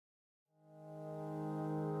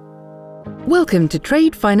Welcome to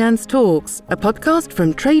Trade Finance Talks, a podcast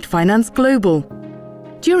from Trade Finance Global.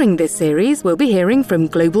 During this series, we'll be hearing from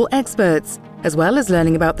global experts, as well as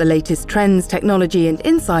learning about the latest trends, technology and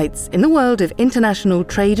insights in the world of international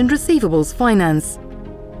trade and receivables finance.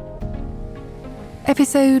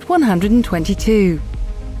 Episode 122.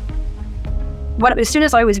 Well, as soon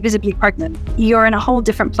as I was visibly pregnant, you're in a whole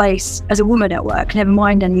different place as a woman at work, never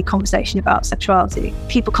mind any conversation about sexuality.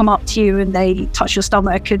 People come up to you and they touch your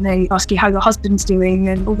stomach and they ask you how your husband's doing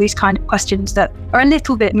and all these kind of questions that are a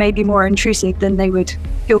little bit maybe more intrusive than they would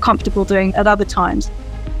feel comfortable doing at other times.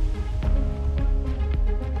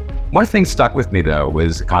 One thing stuck with me, though,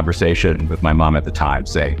 was a conversation with my mom at the time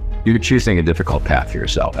saying, you're choosing a difficult path for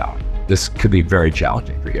yourself, Alan. This could be very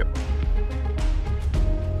challenging for you.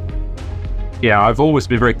 Yeah, I've always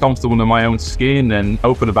been very comfortable in my own skin and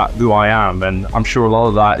open about who I am. And I'm sure a lot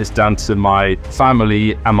of that is down to my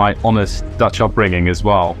family and my honest Dutch upbringing as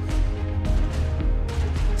well.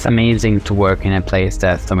 It's amazing to work in a place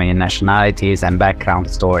that has so many nationalities and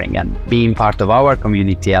background storing, and being part of our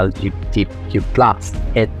community,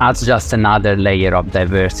 LGBTQ+, it adds just another layer of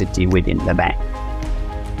diversity within the bank.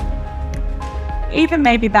 Even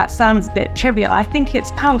maybe that sounds a bit trivial, I think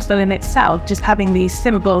it's powerful in itself, just having these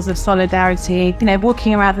symbols of solidarity. You know,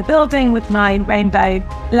 walking around the building with my rainbow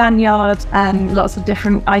lanyard and lots of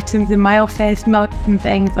different items in my office, mugs and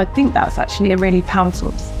things. I think that's actually a really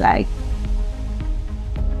powerful display.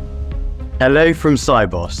 Hello from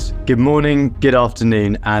Cybos. Good morning, good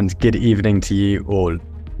afternoon, and good evening to you all.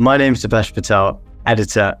 My name's Dipesh Patel,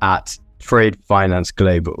 editor at Trade Finance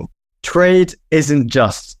Global. Trade isn't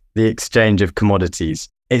just the exchange of commodities.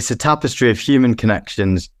 It's a tapestry of human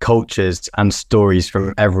connections, cultures, and stories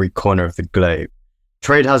from every corner of the globe.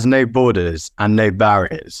 Trade has no borders and no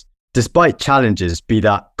barriers. Despite challenges, be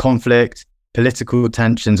that conflict, political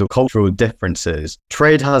tensions, or cultural differences,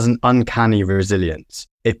 trade has an uncanny resilience.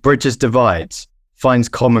 It bridges divides, finds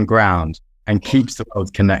common ground, and keeps the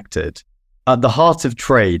world connected. At the heart of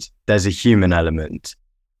trade, there's a human element,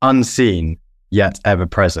 unseen, yet ever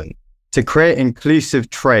present. To create inclusive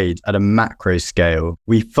trade at a macro scale,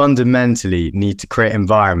 we fundamentally need to create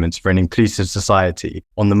environments for an inclusive society.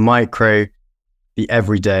 On the micro, the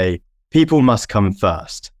everyday, people must come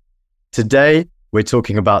first. Today, we're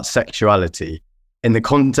talking about sexuality in the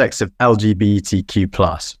context of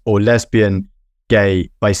LGBTQ+, or lesbian, gay,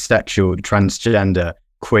 bisexual, transgender,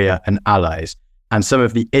 queer, and allies, and some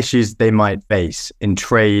of the issues they might face in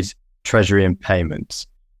trade, treasury, and payments.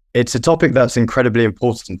 It's a topic that's incredibly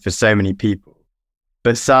important for so many people,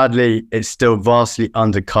 but sadly, it's still vastly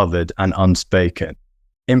undercovered and unspoken.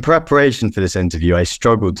 In preparation for this interview, I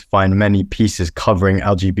struggled to find many pieces covering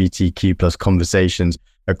LGBTQ+ conversations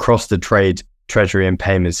across the trade, treasury, and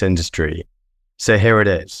payments industry. So here it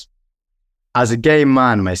is. As a gay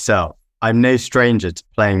man myself, I'm no stranger to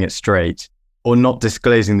playing it straight or not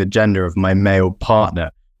disclosing the gender of my male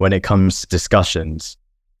partner when it comes to discussions.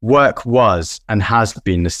 Work was and has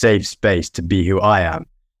been a safe space to be who I am,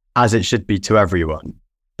 as it should be to everyone,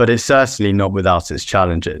 but it's certainly not without its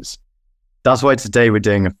challenges. That's why today we're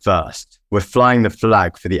doing a first. We're flying the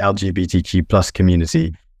flag for the LGBTQ+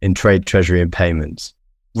 community in trade, treasury, and payments.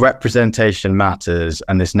 Representation matters,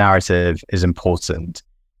 and this narrative is important,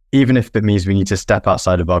 even if it means we need to step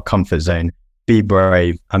outside of our comfort zone, be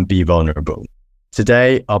brave, and be vulnerable.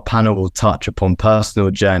 Today, our panel will touch upon personal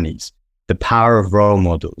journeys, the power of role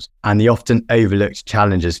models, and the often overlooked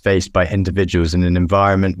challenges faced by individuals in an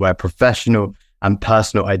environment where professional and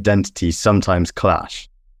personal identities sometimes clash.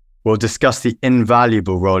 We'll discuss the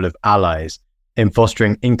invaluable role of allies in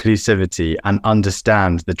fostering inclusivity and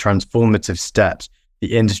understand the transformative steps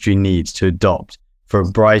the industry needs to adopt for a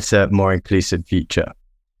brighter, more inclusive future.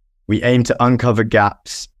 We aim to uncover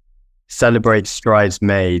gaps, celebrate strides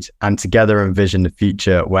made, and together envision a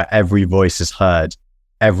future where every voice is heard,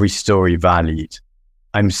 every story valued.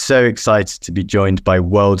 I'm so excited to be joined by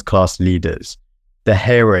world-class leaders, the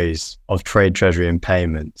heroes of trade, treasury, and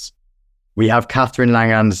payments. We have Catherine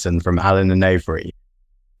Lang-Anderson from Allen & Overy,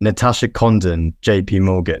 Natasha Condon, JP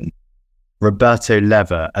Morgan, Roberto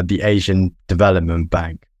Lever at the Asian Development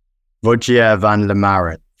Bank, Rogier van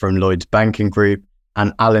Lemaren from Lloyds Banking Group,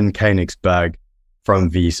 and Alan Koenigsberg from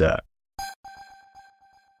Visa.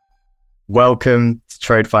 Welcome to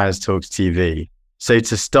Trade Finance Talks TV. So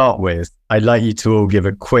to start with, I'd like you to all give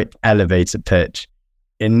a quick elevator pitch.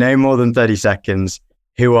 In no more than 30 seconds,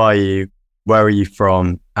 who are you, where are you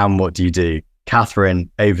from, and what do you do?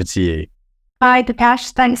 Catherine, over to you. Hi,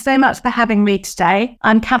 Dipesh. Thanks so much for having me today.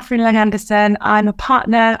 I'm Catherine Lang-Anderson. I'm a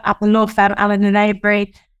partner at the law firm Allen &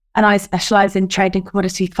 Overy, and I specialise in trade and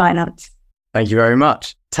commodity finance. Thank you very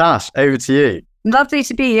much. Tash, over to you. Lovely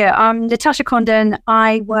to be here. I'm Natasha Condon.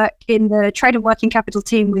 I work in the trade and working capital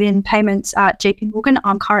team within payments at JP Morgan.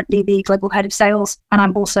 I'm currently the global head of sales, and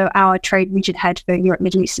I'm also our trade region head for Europe,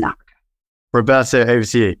 Middle East and Africa. Roberto, over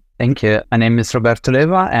to you. Thank you. My name is Roberto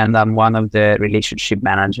Leva, and I'm one of the relationship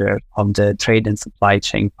manager of the Trade and Supply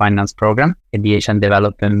Chain Finance Program at the Asian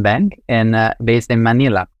Development Bank, and based in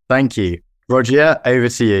Manila. Thank you. Roger, over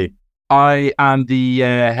to you. I am the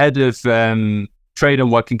head of trade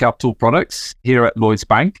and working capital products here at Lloyds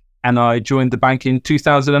Bank, and I joined the bank in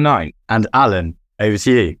 2009. And Alan, over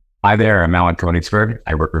to you. Hi there, I'm Alan Koenigsberg.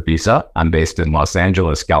 I work for Visa. I'm based in Los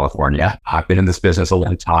Angeles, California. I've been in this business a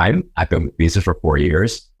long time. I've been with Visa for 4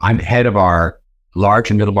 years. I'm head of our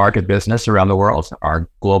large and middle market business around the world, our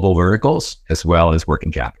global verticals, as well as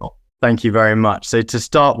working capital. Thank you very much. So to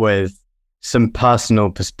start with, some personal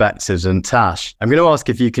perspectives. And Tash, I'm going to ask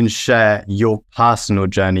if you can share your personal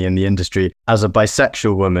journey in the industry as a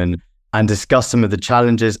bisexual woman and discuss some of the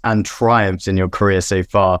challenges and triumphs in your career so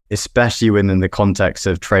far, especially within the context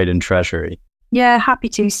of trade and treasury. Yeah, happy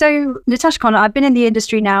to. So Natasha Condon, I've been in the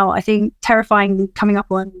industry now, I think terrifyingly coming up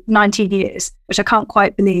on 19 years, which I can't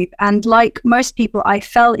quite believe. And like most people, I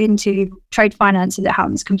fell into trade finance as it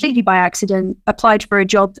happens completely by accident, applied for a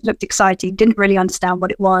job that looked exciting, didn't really understand what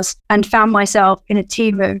it was, and found myself in a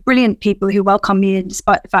team of brilliant people who welcomed me in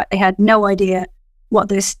despite the fact they had no idea what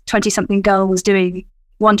this 20-something girl was doing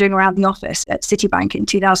wandering around the office at Citibank in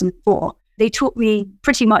 2004. They taught me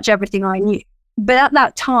pretty much everything I knew. But at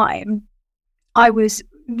that time, I was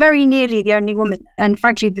very nearly the only woman. And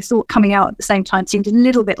frankly, the thought coming out at the same time seemed a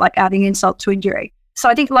little bit like adding insult to injury. So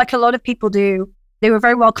I think like a lot of people do, they were a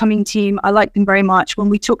very welcoming team. I liked them very much. When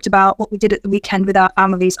we talked about what we did at the weekend with our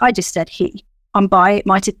families, I just said he. I'm bi, it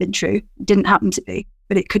might have been true. It didn't happen to be,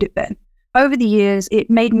 but it could have been. Over the years, it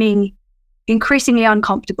made me increasingly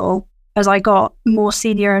uncomfortable as I got more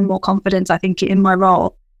senior and more confident, I think, in my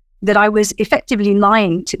role, that I was effectively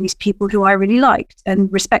lying to these people who I really liked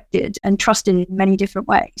and respected and trusted in many different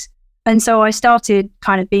ways. And so I started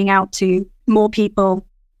kind of being out to more people,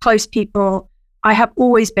 close people. I have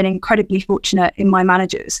always been incredibly fortunate in my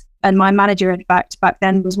managers. And my manager, in fact, back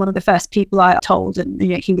then was one of the first people I told, and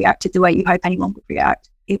he reacted the way you hope anyone would react.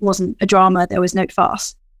 It wasn't a drama. There was no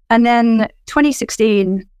farce. And then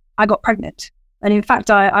 2016, I got pregnant. And in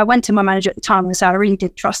fact, I went to my manager at the time and said, I really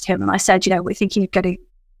did trust him. And I said, we're thinking of getting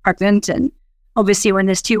pregnant. And obviously when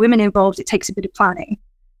there's two women involved, it takes a bit of planning.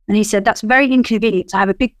 And he said, that's very inconvenient. I have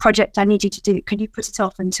a big project I need you to do. Can you put it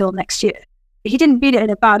off until next year? He didn't mean it in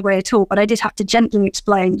a bad way at all, but I did have to gently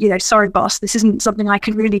explain, sorry, boss, this isn't something I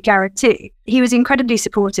can really guarantee. He was incredibly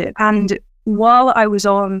supportive. And while I was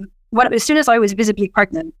as soon as I was visibly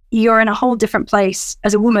pregnant, you're in a whole different place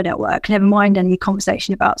as a woman at work, never mind any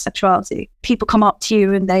conversation about sexuality. People come up to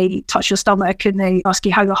you and they touch your stomach and they ask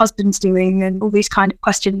you how your husband's doing and all these kind of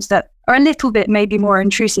questions that are a little bit maybe more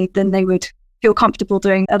intrusive than they would feel comfortable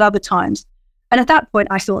doing at other times. And at that point,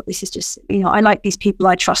 I thought, this is just, I like these people,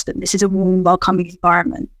 I trust them. This is a warm, welcoming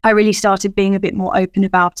environment. I really started being a bit more open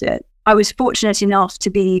about it. I was fortunate enough to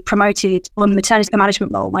be promoted on maternity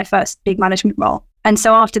management role, my first big management role. And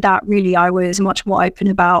so after that, really, I was much more open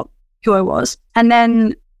about who I was. And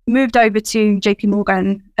then moved over to JP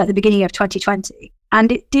Morgan at the beginning of 2020.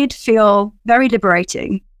 And it did feel very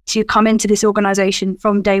liberating to come into this organization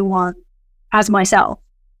from day one as myself.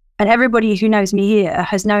 And everybody who knows me here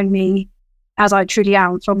has known me as I truly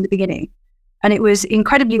am from the beginning. And it was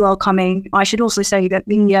incredibly welcoming. I should also say that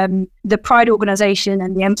the Pride organization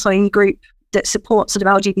and the employee group that supports sort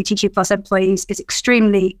of LGBTQ plus employees is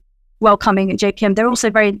extremely welcoming at JPM. They're also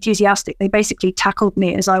very enthusiastic. They basically tackled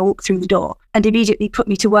me as I walked through the door and immediately put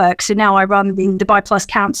me to work. So now I run the Bi Plus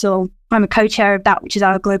Council. I'm a co-chair of that, which is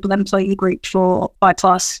our global employee group for Bi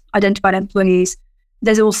Plus identified employees.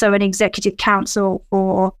 There's also an executive council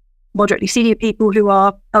for moderately senior people who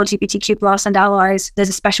are LGBTQ plus and allies. There's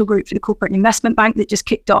a special group for the corporate investment bank that just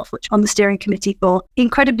kicked off, which on the steering committee for.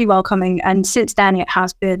 Incredibly welcoming. And since then, it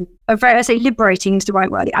has been I say liberating is the right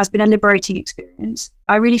word. It has been a liberating experience.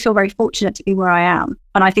 I really feel very fortunate to be where I am.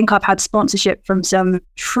 And I think I've had sponsorship from some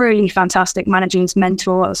truly fantastic managers,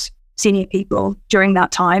 mentors, senior people during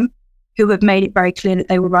that time who have made it very clear that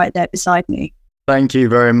they were right there beside me. Thank you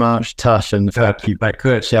very much, Tash. And thank you. I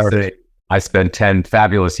could share. I spent 10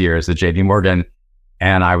 fabulous years at JP Morgan,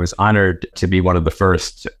 and I was honored to be one of the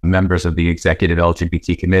first members of the executive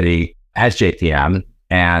LGBT committee at JPM,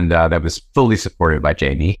 and that was fully supported by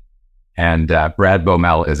Jamie. And Brad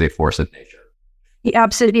Baumel is a force of nature. He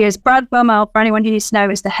absolutely is. Brad Baumel, for anyone who needs to know,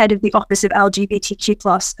 is the head of the Office of LGBTQ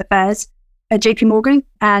plus affairs at JP Morgan,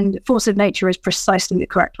 and force of nature is precisely the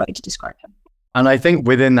correct way to describe him. And I think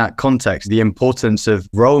within that context, the importance of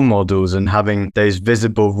role models and having those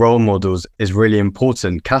visible role models is really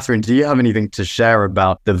important. Catherine, do you have anything to share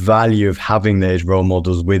about the value of having those role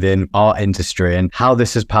models within our industry and how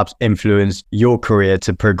this has perhaps influenced your career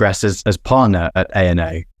to progress as partner at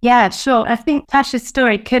A&A? Yeah, sure. I think Tasha's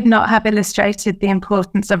story could not have illustrated the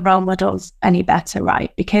importance of role models any better,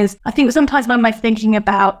 right? Because I think sometimes when we're thinking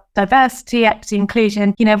about diversity, equity,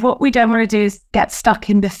 inclusion, what we don't want to do is get stuck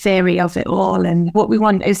in the theory of it all. And what we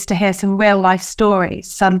want is to hear some real life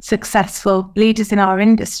stories, some successful leaders in our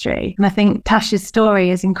industry. And I think Tasha's story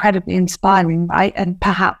is incredibly inspiring, right? And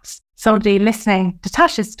perhaps somebody listening to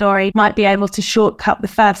Tasha's story might be able to shortcut the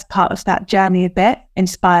first part of that journey a bit,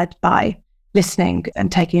 inspired by listening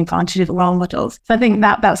and taking advantage of role models. So I think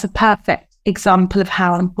that's a perfect example of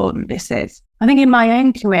how important this is. I think in my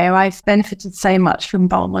own career, I've benefited so much from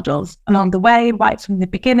role models along the way, right from the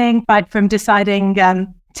beginning, right from deciding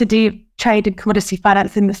to do trade and commodity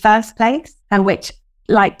finance in the first place, and which,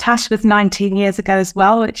 like Tash, was 19 years ago as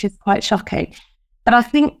well, which is quite shocking. But I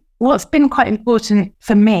think what's been quite important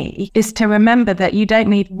for me is to remember that you don't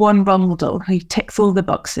need one role model who ticks all the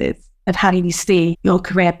boxes of how you see your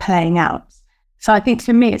career playing out. So I think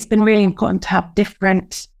for me, it's been really important to have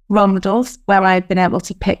different role models where I've been able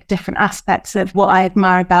to pick different aspects of what I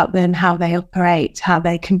admire about them, how they operate, how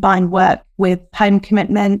they combine work with home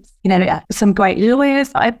commitments. Some great lawyers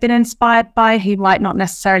that I've been inspired by who might not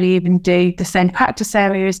necessarily even do the same practice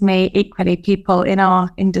area as me. Equally, people in our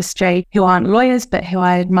industry who aren't lawyers, but who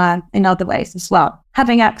I admire in other ways as well.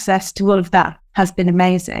 Having access to all of that has been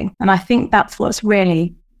amazing. And I think that's what's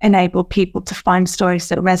really enabled people to find stories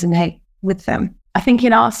that resonate with them. I think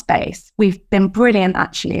in our space, we've been brilliant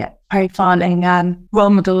actually at profiling role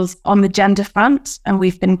models on the gender front. And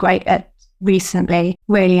we've been great at recently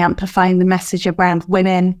really amplifying the message around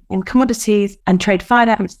women in commodities and trade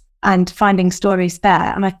finance and finding stories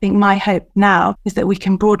there. And I think my hope now is that we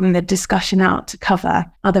can broaden the discussion out to cover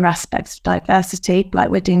other aspects of diversity, like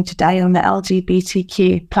we're doing today on the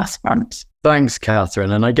LGBTQ plus front. Thanks,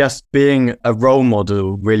 Catherine. And I guess being a role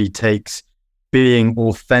model really takes being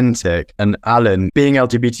authentic. And Alan, being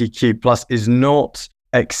LGBTQ plus is not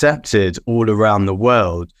accepted all around the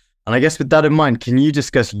world. And I guess with that in mind, can you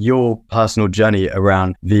discuss your personal journey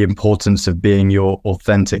around the importance of being your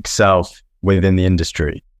authentic self within the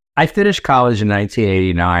industry? I finished college in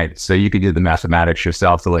 1989, so you could do the mathematics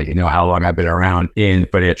yourself to let you know how long I've been around in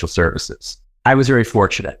financial services. I was very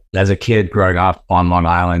fortunate as a kid growing up on Long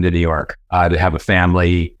Island in New York to have a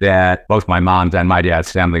family that both my mom's and my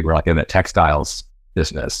dad's family were like in the textiles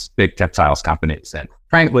business, big textiles companies, and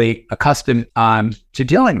frankly, accustomed to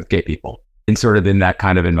dealing with gay people in that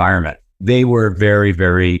kind of environment. They were very,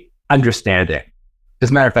 very understanding.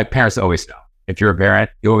 As a matter of fact, parents always know. If you're a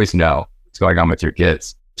parent, you always know what's going on with your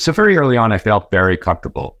kids. So very early on, I felt very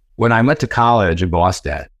comfortable. When I went to college in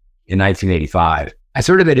Boston in 1985, I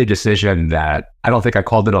sort of made a decision that I don't think I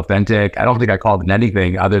called it authentic. I don't think I called it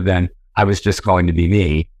anything other than I was just going to be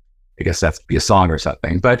me. I guess that's be a song or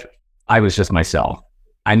something, but I was just myself.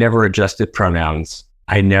 I never adjusted pronouns.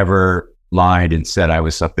 I never lied and said I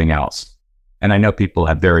was something else. And I know people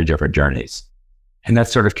have very different journeys, and that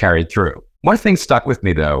sort of carried through. One thing stuck with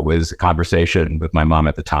me though was a conversation with my mom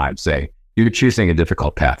at the time saying, "You're choosing a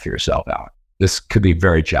difficult path for yourself, Alan. This could be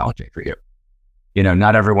very challenging for you.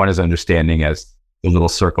 Not everyone is understanding as the little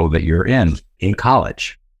circle that you're in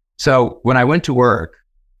college." So when I went to work,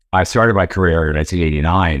 I started my career in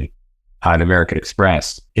 1989 at American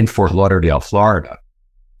Express in Fort Lauderdale, Florida.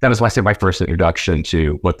 That was my first introduction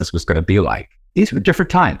to what this was going to be like. These were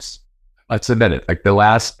different times. Let's admit it. Like the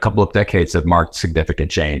last couple of decades have marked significant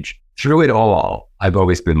change. Through it all, I've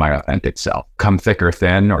always been my authentic self. Come thick or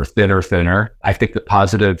thin or thin or thinner. I think the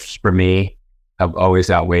positives for me have always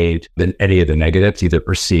outweighed any of the negatives, either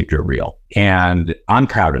perceived or real. And I'm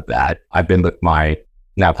proud of that. I've been with my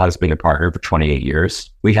now husband and partner for 28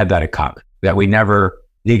 years. We had that in common, that we never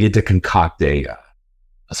needed to concoct a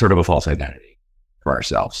sort of a false identity for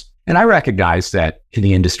ourselves. And I recognize that in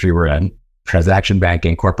the industry we're in, transaction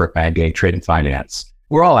banking, corporate banking, trade and finance,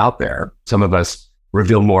 we're all out there. Some of us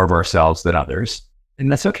reveal more of ourselves than others,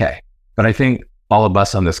 and that's okay. But I think all of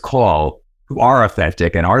us on this call who are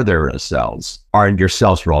authentic and are their selves are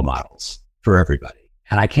yourselves role models for everybody.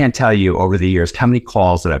 And I can't tell you over the years how many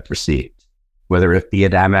calls that I've received, whether it be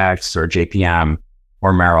at Amex or JPM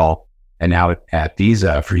or Merrill, and now at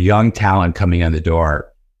Visa, for young talent coming in the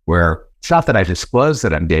door, where it's not that I disclose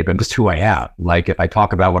that I'm gay, but it's who I am. Like if I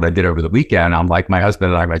talk about what I did over the weekend, I'm like my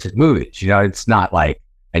husband and I watch movies. It's not like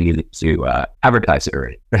I needed to advertise it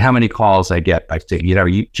already. But how many calls I get, I say,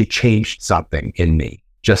 you changed something in me.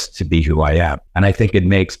 just to be who I am. And I think it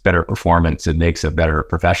makes better performance. It makes a better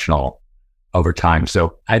professional over time.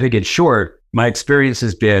 So I think in short, my experience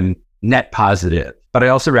has been net positive, but I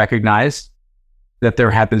also recognize that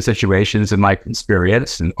there have been situations in my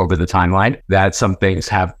experience and over the timeline that some things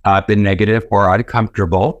have been negative or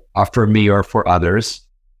uncomfortable for me or for others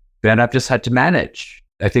that I've just had to manage.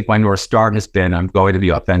 I think my North Star has been, I'm going to be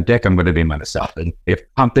authentic. I'm going to be myself. And if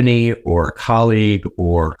company or colleague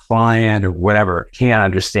or client or whatever can't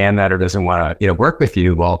understand that or doesn't want to, work with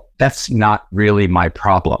you, well, that's not really my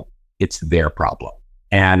problem. It's their problem.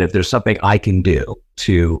 And if there's something I can do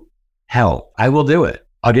to help, I will do it.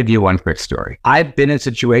 I'll give you one quick story. I've been in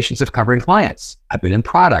situations of covering clients. I've been in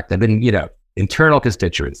product. I've been, internal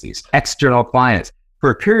constituencies, external clients.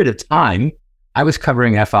 For a period of time, I was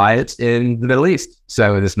covering FIs in the Middle East.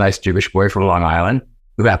 So this nice Jewish boy from Long Island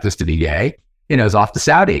who happens to be gay, is off to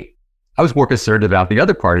Saudi. I was more concerned about the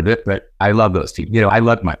other part of it, but I love those teams. I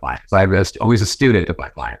love my clients. I was always a student of my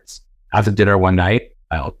clients. After dinner one night,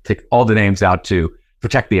 I'll take all the names out to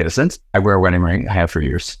protect the innocent. I wear a wedding ring. I have for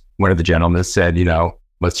years. One of the gentlemen said,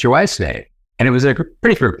 what's your wife's name? And it was a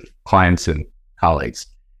pretty group of clients and colleagues.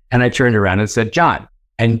 And I turned around and said, John.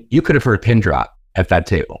 And you could have heard a pin drop at that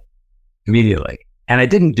table immediately. And I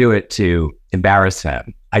didn't do it to embarrass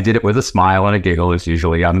him. I did it with a smile and a giggle, as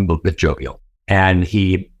usually. I'm a little bit jovial. And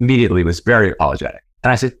he immediately was very apologetic.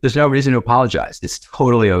 And I said, there's no reason to apologize. It's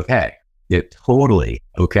totally okay. It's totally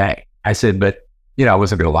okay. I said, but, I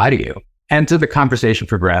wasn't going to lie to you. And so the conversation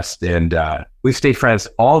progressed, and we've stayed friends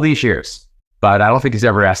all these years. But I don't think he's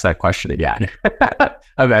ever asked that question again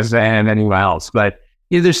of us and anyone else. But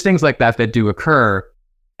there's things like that do occur,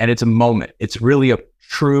 and it's a moment. It's really a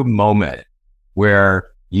true moment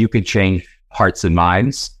where you could change hearts and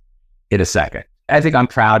minds in a second. I think I'm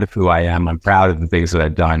proud of who I am. I'm proud of the things that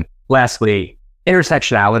I've done. Lastly,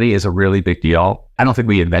 intersectionality is a really big deal. I don't think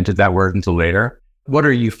we invented that word until later. What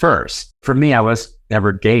are you first? For me, I was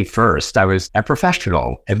never gay first. I was a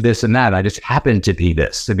professional and this and that. I just happened to be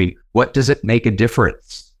this. I mean, what does it make a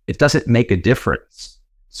difference? It doesn't make a difference.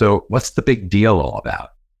 So what's the big deal all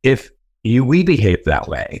about? If we behave that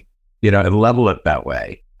way, and level it that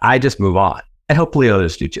way, I just move on. And hopefully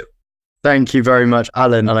others do too. Thank you very much,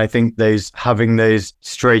 Alan. And I think having those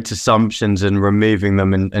straight assumptions and removing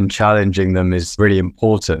them and challenging them is really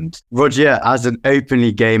important. Roger, as an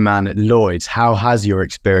openly gay man at Lloyd's, how has your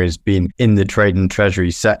experience been in the trade and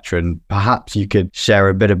treasury sector? And perhaps you could share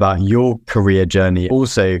a bit about your career journey.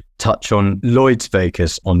 Also touch on Lloyd's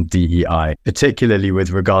focus on DEI, particularly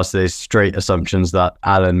with regards to those straight assumptions that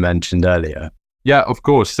Alan mentioned earlier. Yeah, of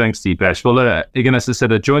course. Thanks, Deepesh. Well, again, as I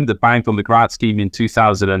said, I joined the bank on the grad scheme in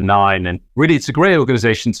 2009, and really it's a great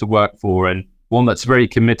organization to work for and one that's very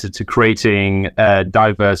committed to creating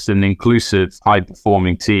diverse and inclusive,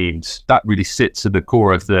 high-performing teams. That really sits at the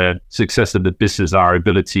core of the success of the business, our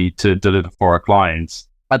ability to deliver for our clients.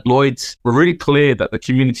 At Lloyd's, we're really clear that the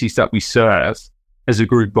communities that we serve as a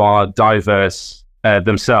group are diverse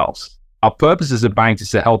themselves. Our purpose as a bank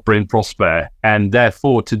is to help Britain prosper, and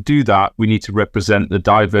therefore to do that, we need to represent the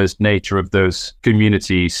diverse nature of those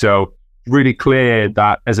communities. So really clear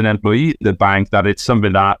that as an employee at the bank, that it's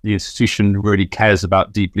something that the institution really cares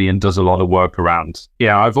about deeply and does a lot of work around.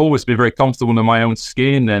 Yeah, I've always been very comfortable in my own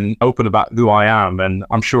skin and open about who I am. And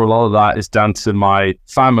I'm sure a lot of that is down to my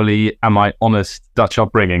family and my honest Dutch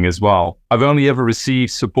upbringing as well. I've only ever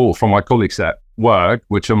received support from my colleagues at work,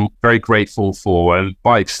 which I'm very grateful for. And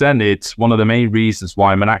by extent, it's one of the main reasons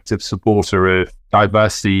why I'm an active supporter of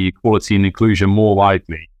diversity, equality, and inclusion more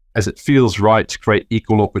widely, as it feels right to create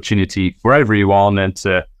equal opportunity for everyone and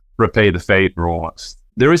to repay the favor almost.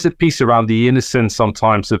 There is a piece around the innocence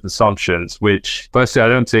sometimes of assumptions, which firstly I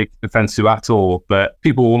don't take offense to at all, but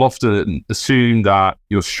people will often assume that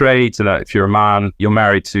you're straight and that if you're a man, you're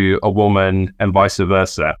married to a woman and vice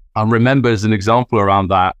versa. I remember as an example around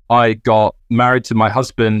that, I got married to my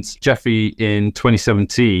husband, Jeffrey, in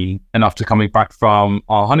 2017. And after coming back from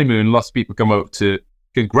our honeymoon, lots of people come over to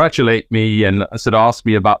congratulate me and sort of ask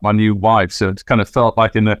me about my new wife. So it kind of felt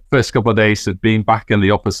like in the first couple of days of being back in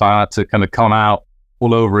the office, I had to kind of come out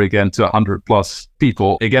all over again to 100 plus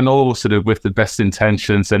people. Again, all sort of with the best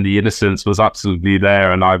intentions, and the innocence was absolutely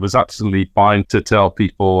there. And I was absolutely fine to tell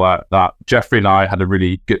people that Jeffrey and I had a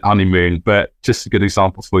really good honeymoon, but just a good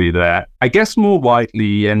example for you there. I guess more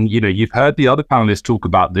widely, and you've heard the other panelists talk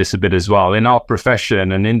about this a bit as well, in our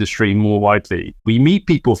profession and industry more widely, we meet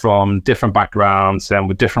people from different backgrounds and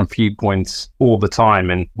with different viewpoints all the time.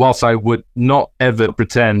 And whilst I would not ever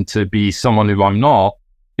pretend to be someone who I'm not,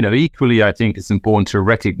 equally, I think it's important to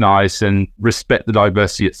recognize and respect the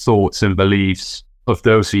diversity of thoughts and beliefs of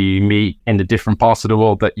those who you meet in the different parts of the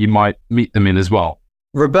world that you might meet them in as well.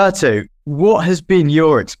 Roberto, what has been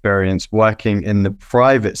your experience working in the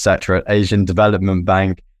private sector at Asian Development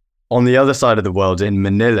Bank on the other side of the world in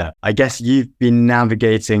Manila? I guess you've been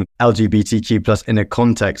navigating LGBTQ plus in a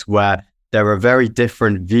context where there are very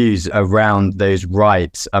different views around those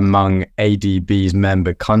rights among ADB's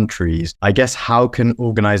member countries. I guess how can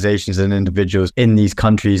organizations and individuals in these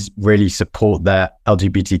countries really support their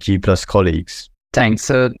LGBTQ plus colleagues? Thanks.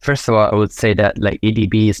 So first of all, I would say that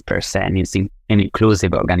ADB is per se an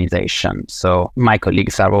inclusive organization. So my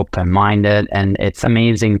colleagues are open-minded, and it's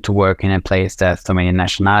amazing to work in a place that so many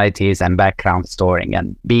nationalities and backgrounds storing.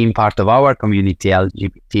 And being part of our community,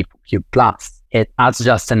 LGBTQ plus, it adds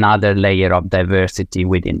just another layer of diversity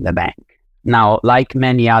within the bank. Now, like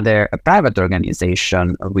many other private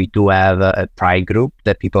organizations, we do have a pride group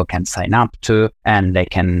that people can sign up to, and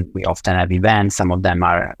we often have events. Some of them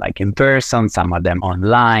are in person, some of them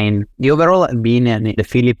online. The overall being in the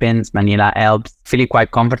Philippines, Manila helps feel quite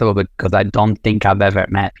comfortable because I don't think I've ever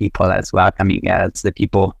met people as welcoming as the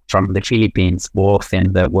people from the Philippines, both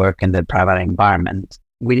in the work and the private environment.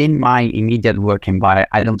 Within my immediate work environment,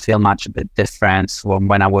 I don't feel much of a difference from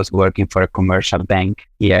when I was working for a commercial bank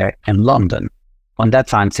here in London. On that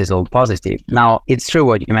front, it's all positive. Now, it's true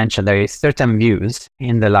what you mentioned. There is certain views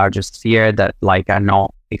in the larger sphere that are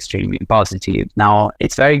not extremely positive. Now,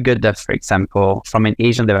 it's very good that, for example, from an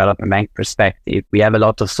Asian Development Bank perspective, we have a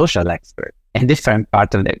lot of social experts in different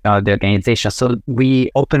parts of the organization. So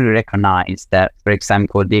we openly recognize that, for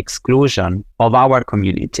example, the exclusion of our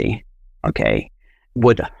community,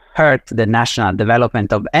 would hurt the national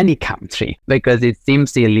development of any country, because it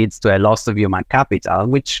seems it leads to a loss of human capital,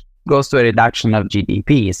 which goes to a reduction of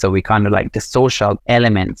GDP. So we the social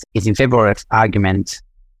element is in favor of argument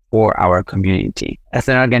for our community. As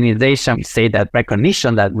an organization, we say that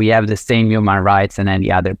recognition that we have the same human rights than any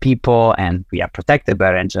other people, and we are protected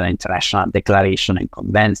by regional international declaration and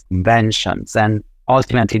conventions. And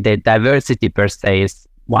ultimately, the diversity per se is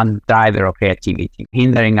one driver of creativity.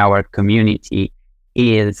 Hindering our community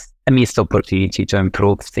is a missed opportunity to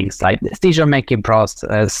improve things like the decision-making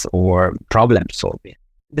process or problem solving.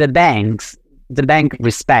 The bank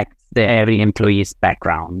respects every employee's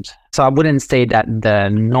background. So I wouldn't say that the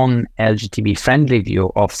non-LGBT friendly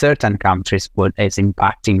view of certain countries is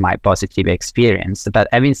impacting my positive experience. But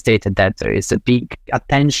having stated that, there is a big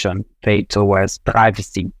attention paid towards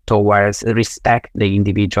privacy, towards respect the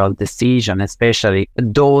individual decision, especially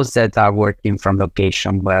those that are working from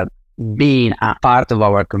location where being a part of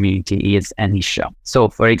our community is an issue. So,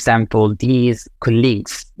 for example, these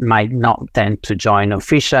colleagues might not tend to join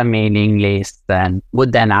official mailing lists and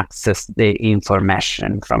would then access the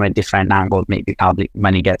information from a different angle, maybe public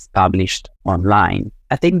when it gets published online.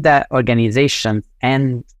 I think that organizations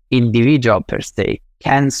and individuals per se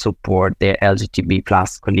can support their LGBT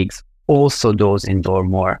plus colleagues, also those in the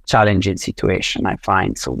more challenging situation, I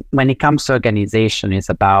find. So when it comes to organization, it's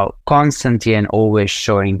about constantly and always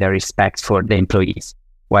showing the respect for the employees,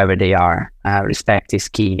 wherever they are. Respect is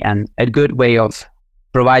key. And a good way of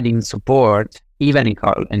providing support, even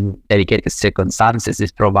in dedicated circumstances,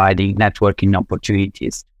 is providing networking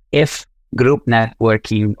opportunities. If group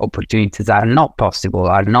networking opportunities are not possible,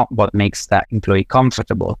 are not what makes that employee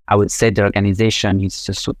comfortable, I would say the organization needs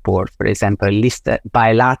to support, for example, listed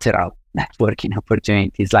bilateral networking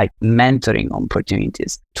opportunities, like mentoring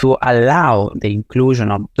opportunities, to allow the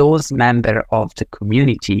inclusion of those members of the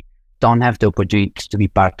community don't have the opportunity to be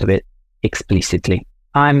part of it explicitly.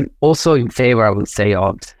 I'm also in favor, I would say,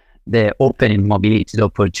 of the open mobility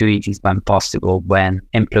opportunities when possible, when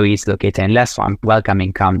employees located in less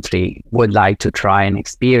welcoming country would like to try and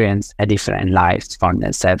experience a different life for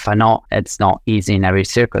themselves. I know it's not easy in every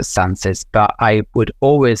circumstances, but I would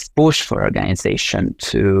always push for organization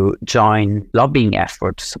to join lobbying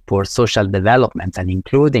effort to support social development and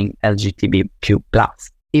including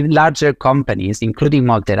LGBTQ+. Even larger companies, including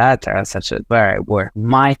multilaterals such as where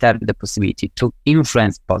might have the possibility to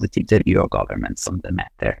influence positive the view of governments on the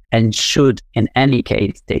matter, and should in any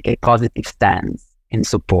case take a positive stance in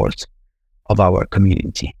support of our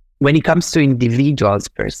community. When it comes to individuals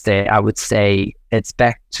per se, I would say it's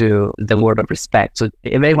back to the word of respect. So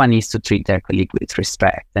everyone needs to treat their colleague with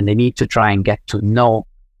respect, and they need to try and get to know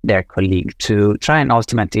their colleague, to try and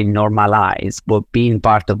ultimately normalize what being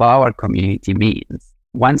part of our community means.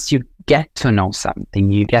 Once you get to know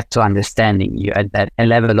something, you get to understanding, you at that a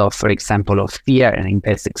level of, for example, of fear and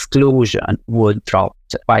implicit exclusion would drop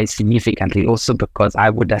quite significantly. Also because I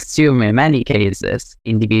would assume in many cases,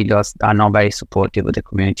 individuals are not very supportive of the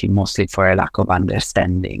community, mostly for a lack of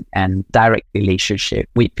understanding and direct relationship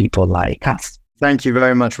with people like us. Thank you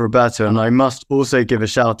very much, Roberto. And I must also give a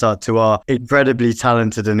shout out to our incredibly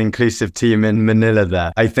talented and inclusive team in Manila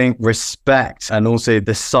there. I think respect and also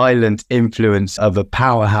the silent influence of a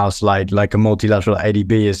powerhouse like a multilateral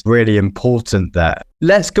ADB is really important there.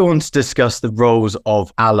 Let's go on to discuss the roles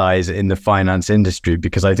of allies in the finance industry,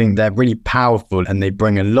 because I think they're really powerful and they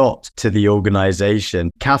bring a lot to the organization.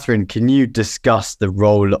 Catherine, can you discuss the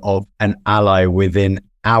role of an ally within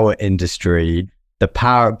our industry, the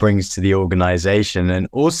power it brings to the organization, and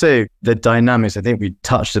also the dynamics? I think we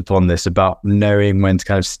touched upon this about knowing when to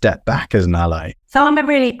kind of step back as an ally. So I'm a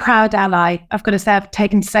really proud ally. I've got to say, I've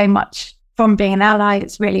taken so much from being an ally.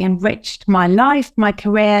 It's really enriched my life, my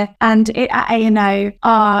career. And at A&O,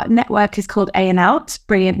 our network is called A&Out.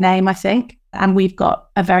 Brilliant name, I think. And we've got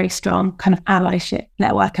a very strong kind of allyship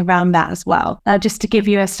network around that as well. Just to give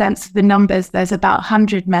you a sense of the numbers, there's about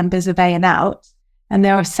 100 members of A&Out, and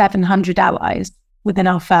there are 700 allies within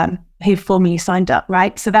our firm who formally signed up,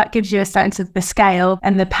 right? So that gives you a sense of the scale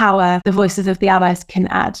and the power the voices of the allies can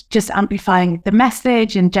add, just amplifying the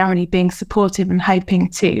message and generally being supportive and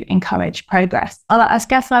hoping to encourage progress. I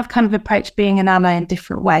guess I've kind of approached being an ally in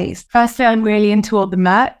different ways. Firstly, I'm really into all the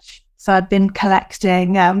merch. So I've been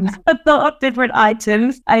collecting a lot of different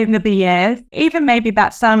items over the years. Even maybe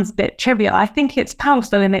that sounds a bit trivial. I think it's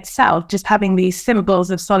powerful in itself, just having these symbols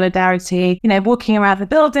of solidarity, walking around the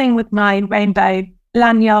building with my rainbow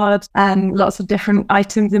lanyard and lots of different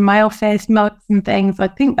items in my office, mugs and things. I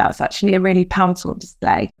think that's actually a really powerful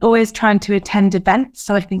display. Always trying to attend events.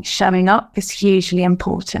 So I think showing up is hugely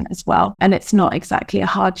important as well. And it's not exactly a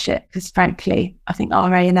hardship because frankly, I think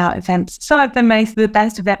our A&Out events, some of the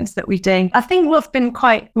best events that we do. I think what's been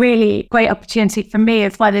really great opportunity for me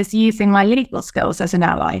as well is using my legal skills as an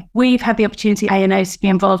ally. We've had the opportunity at A&O to be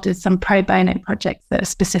involved in some pro bono projects that are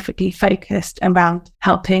specifically focused around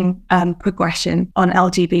helping progression on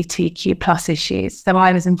LGBTQ plus issues. So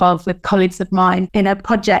I was involved with colleagues of mine in a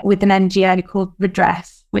project with an NGO called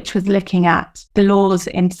Redress, which was looking at the laws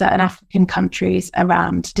in certain African countries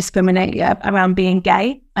around around being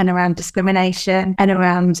gay and around discrimination and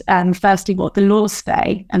around firstly what the laws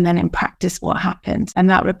say and then in practice what happens. And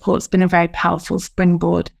that report's been a very powerful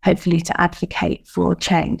springboard, hopefully to advocate for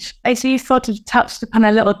change. So you sort of touched upon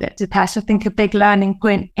a little bit, Dipesh. I think a big learning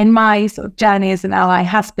point in my sort of journey as an ally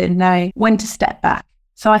has been knowing when to step back.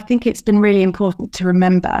 So I think it's been really important to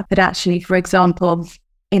remember that actually, for example,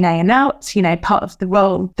 in A&Out, part of the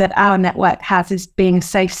role that our network has is being a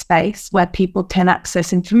safe space where people can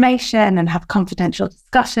access information and have confidential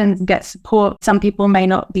discussions and get support. Some people may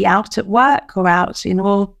not be out at work or out in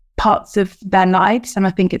all parts of their lives. And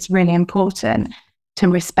I think it's really important to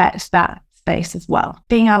respect that space as well.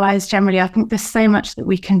 Being allies generally, I think there's so much that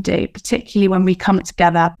we can do, particularly when we come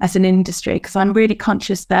together as an industry, because I'm really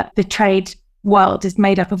conscious that the trade world is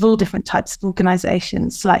made up of all different types of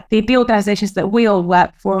organizations. Like the organizations that we all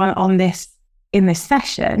work for in this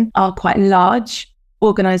session are quite large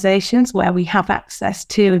organizations where we have access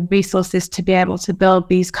to resources to be able to build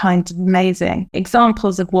these kinds of amazing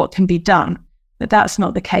examples of what can be done. But that's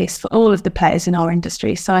not the case for all of the players in our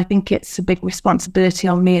industry. So I think it's a big responsibility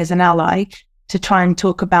on me as an ally to try and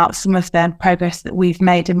talk about some of the progress that we've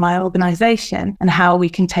made in my organization and how we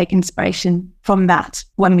can take inspiration from that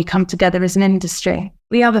when we come together as an industry.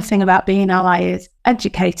 The other thing about being an ally is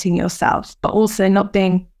educating yourself, but also not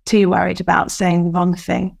being too worried about saying the wrong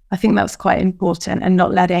thing. I think that's quite important, and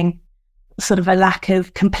not letting sort of a lack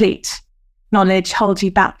of complete knowledge hold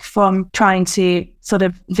you back from trying to sort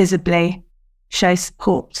of visibly show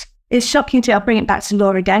support. It's shocking I'll bring it back to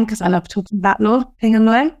law again because I love talking about law, being a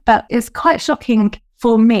lawyer, but it's quite shocking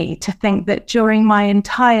for me to think that during my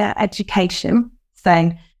entire education,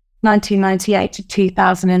 say 1998 to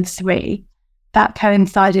 2003, that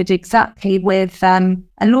coincided exactly with a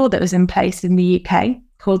law that was in place in the UK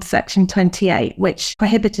called Section 28, which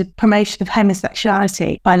prohibited promotion of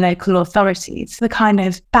homosexuality by local authorities. The kind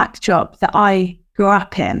of backdrop that I grew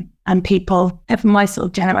up in and people of my sort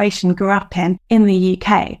of generation grew up in the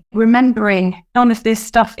UK. Remembering none of this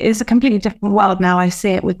stuff is a completely different world now. I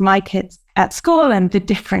see it with my kids at school and the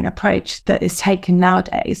different approach that is taken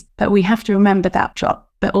nowadays. But we have to remember that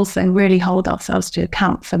drop, but also really hold ourselves to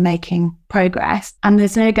account for making progress. And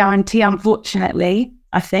there's no guarantee, unfortunately,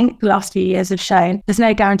 I think the last few years have shown, there's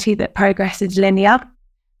no guarantee that progress is linear.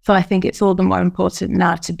 So I think it's all the more important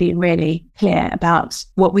now to be really clear about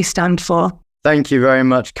what we stand for. Thank you very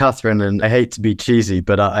much, Catherine. And I hate to be cheesy,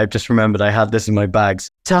 but I've just remembered I had this in my bags.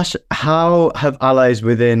 Tash, how have allies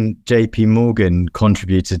within JP Morgan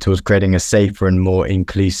contributed towards creating a safer and more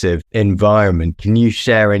inclusive environment? Can you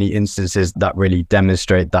share any instances that really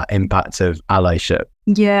demonstrate that impact of allyship?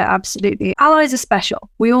 Yeah, absolutely. Allies are special.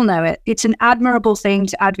 We all know it. It's an admirable thing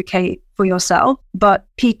to advocate for yourself, but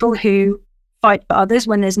people who fight for others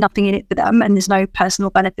when there's nothing in it for them and there's no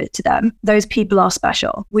personal benefit to them, those people are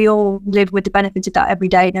special. We all live with the benefit of that every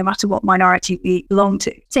day, no matter what minority we belong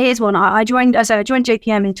to. So here's one. I joined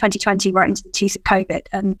JPM in 2020, right into the teeth of COVID.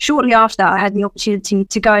 And shortly after that, I had the opportunity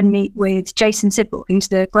to go and meet with Jason Sippel, who's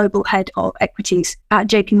the global head of equities at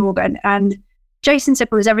JP Morgan. And Jason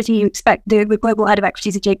Sippel is everything you expect the global head of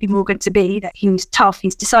equities at JP Morgan to be. That he's tough,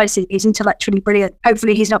 he's decisive, he's intellectually brilliant.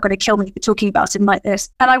 Hopefully he's not going to kill me for talking about him like this.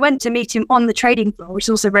 And I went to meet him on the trading floor, which is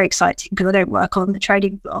also very exciting because I don't work on the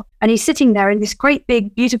trading floor. And he's sitting there in this great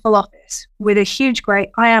big beautiful office with a huge great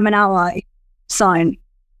 "I am an ally" sign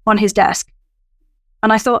on his desk.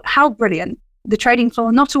 And I thought, how brilliant. The trading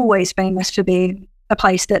floor, not always famous for being a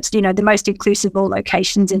place that's, the most inclusive of all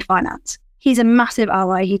locations in finance. He's a massive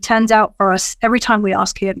ally. He turns out for us every time we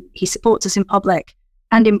ask him. He supports us in public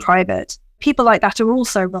and in private. People like that are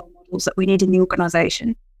also role models that we need in the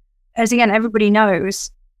organization. As again, everybody knows,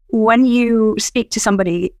 when you speak to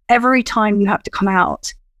somebody, every time you have to come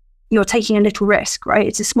out, you're taking a little risk, right?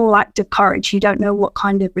 It's a small act of courage. You don't know what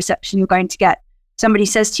kind of reception you're going to get. Somebody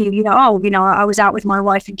says to you, I was out with my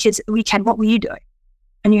wife and kids at the weekend. What were you doing?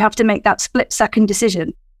 And you have to make that split-second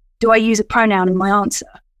decision. Do I use a pronoun in my answer?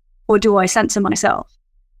 Or do I censor myself?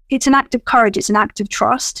 It's an act of courage. It's an act of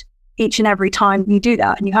trust each and every time you do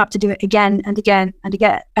that. And you have to do it again and again and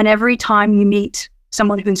again. And every time you meet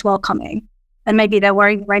someone who's welcoming, and maybe they're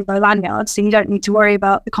wearing rainbow lanyards, so you don't need to worry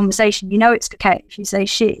about the conversation. You know it's okay if you say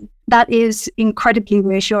she. That is incredibly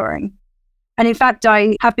reassuring. And in fact,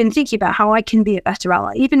 I have been thinking about how I can be a better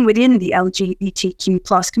ally, even within the LGBTQ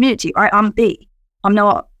plus community, right? I'm B. I'm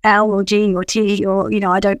not L or G or T or,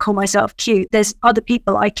 I don't call myself Q. There's other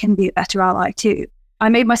people I can be a better ally to. I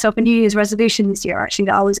made myself a New Year's resolution this year, actually,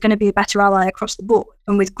 that I was going to be a better ally across the board.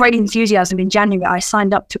 And with great enthusiasm in January, I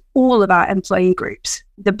signed up to all of our employee groups.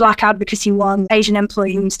 The Black Advocacy one, Asian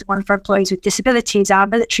employees, the one for employees with disabilities, our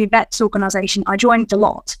military vets organization. I joined a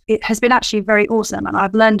lot. It has been actually very awesome and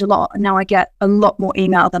I've learned a lot. And now I get a lot more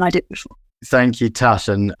email than I did before. Thank you, Tash.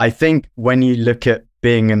 And I think when you look at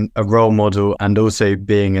being a role model and also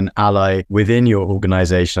being an ally within your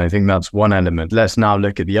organization, I think that's one element. Let's now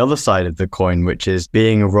look at the other side of the coin, which is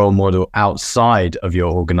being a role model outside of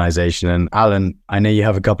your organization. And Alan, I know you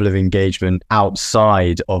have a couple of engagement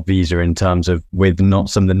outside of Visa in terms of with not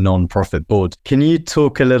some of the non-profit boards. Can you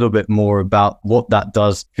talk a little bit more about what that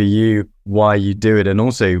does for you, why you do it, and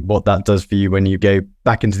also what that does for you when you go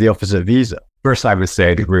back into the office at Visa? First, I would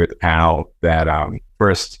say to agree with the panel that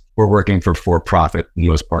first, we're working for for-profit, in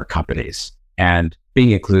most part, companies. And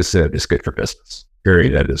being inclusive is good for business,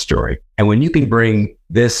 period, end of story. And when you can bring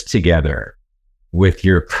this together with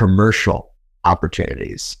your commercial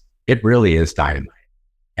opportunities, it really is dynamite.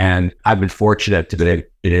 And I've been fortunate to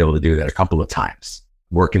be able to do that a couple of times,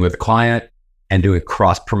 working with a client and doing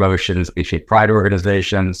cross-promotions between pride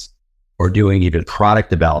organizations or doing even product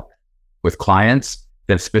development with clients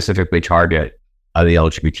that specifically target the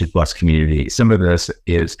LGBT plus community. Some of this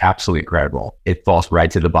is absolutely incredible. It falls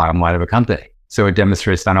right to the bottom line of a company. So it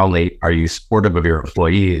demonstrates not only are you supportive of your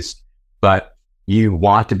employees, but you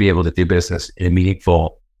want to be able to do business in a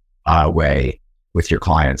meaningful way with your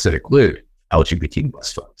clients that include LGBT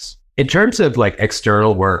plus folks. In terms of like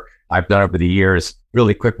external work I've done over the years,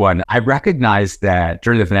 really quick one, I recognized that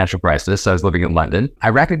during the financial crisis, I was living in London. I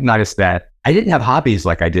recognized that I didn't have hobbies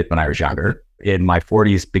like I did when I was younger. In my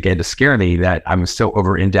 40s began to scare me that I was so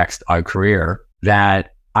over-indexed on career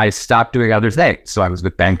that I stopped doing other things. So I was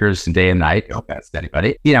with bankers day and night. No offense to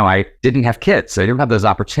anybody. I didn't have kids. So I didn't have those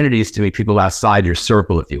opportunities to meet people outside your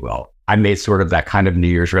circle, if you will. I made sort of that kind of New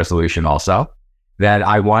Year's resolution also that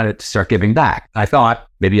I wanted to start giving back. I thought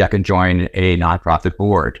maybe I can join a nonprofit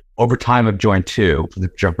board. Over time, I've joined two,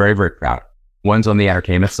 which I'm very, very proud. One's on the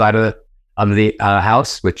entertainment side of the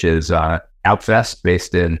house, which is Outfest,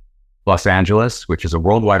 based in Los Angeles, which is a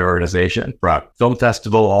worldwide organization from film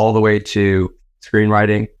festival all the way to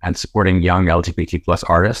screenwriting and supporting young LGBT plus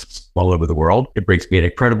artists all over the world. It brings me an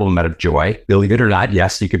incredible amount of joy. Believe it or not,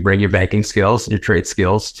 yes, you can bring your banking skills and your trade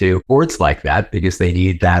skills to boards like that because they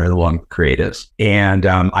need that along with creatives. And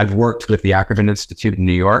I've worked with the Ackerman Institute in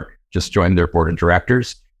New York, just joined their board of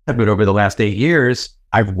directors. But over the last 8 years,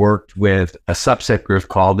 I've worked with a subset group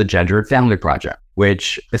called the Gender and Family Project,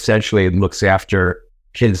 which essentially looks after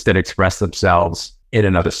kids that express themselves in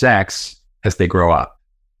another sex as they grow up.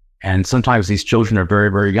 And sometimes these children are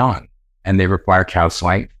very, very young and they require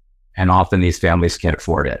counseling. And often these families can't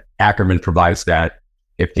afford it. Ackerman provides that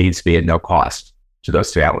if needs be at no cost to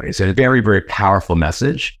those families. And a very, very powerful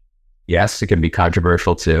message. Yes, it can be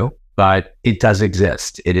controversial too, but it does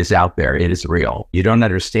exist. It is out there. It is real. You don't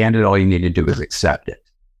understand it. All you need to do is accept it.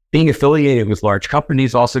 Being affiliated with large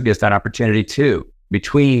companies also gives that opportunity too.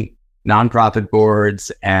 Between nonprofit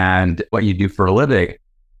boards and what you do for a living,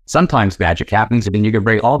 sometimes magic happens and you can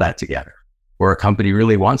bring all that together. Where a company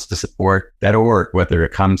really wants to support that org, whether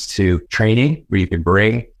it comes to training, where you can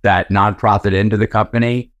bring that nonprofit into the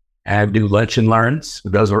company and do lunch and learns.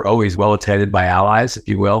 Those are always well attended by allies, if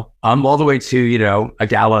you will. All the way to, a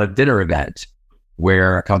gala dinner event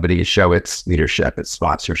where a company can show its leadership, its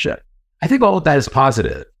sponsorship. I think all of that is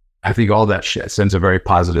positive. I think all that shit sends a very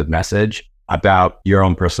positive message about your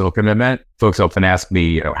own personal commitment. Folks often ask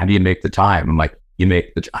me, how do you make the time? I'm like, you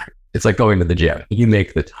make the time. It's like going to the gym. You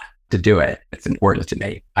make the time to do it. It's important to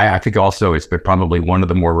me. I think also it's been probably one of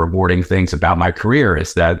the more rewarding things about my career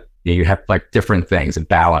is that you have like different things and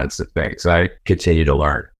balance of things. I continue to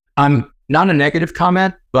learn. Not a negative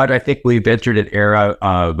comment, but I think we've entered an era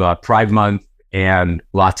of Pride Month and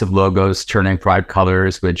lots of logos turning Pride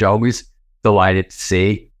colors, which always delighted to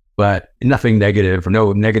see, but nothing negative,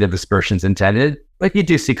 no negative aspersions intended. But you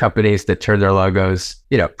do see companies that turn their logos,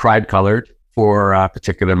 Pride colored for a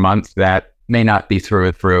particular month that may not be through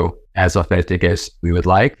and through as authentic as we would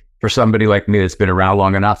like. For somebody like me that's been around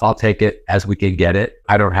long enough, I'll take it as we can get it.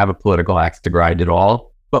 I don't have a political axe to grind at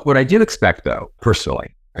all. But what I do expect, though,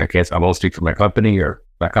 personally, so I won't speak for my company or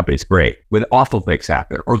my company's great, when awful things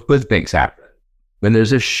happen or good things happen, when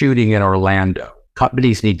there's a shooting in Orlando,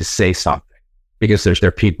 companies need to say something because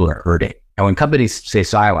their people are hurting. And when companies say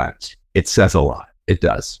silence, it says a lot. It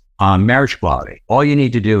does. Marriage equality. All you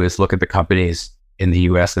need to do is look at the companies in the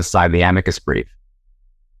US that signed the amicus brief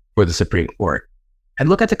for the Supreme Court and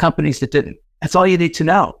look at the companies that didn't. That's all you need to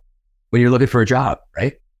know when you're looking for a job,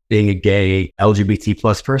 right? Being a gay LGBT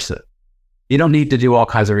plus person. You don't need to do all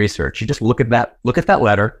kinds of research. You just look at that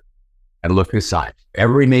letter and look who signed.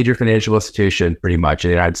 Every major financial institution pretty much in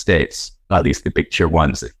the United States, at least the big tier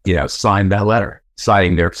ones, signed that letter,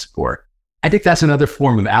 signing their support. I think that's another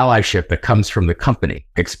form of allyship that comes from the company,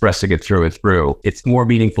 expressing it through and through. It's more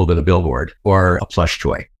meaningful than a billboard or a plush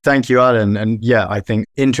toy. Thank you, Alan. And yeah, I think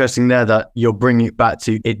interesting there that you're bringing it back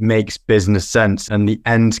to it makes business sense and the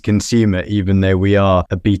end consumer, even though we are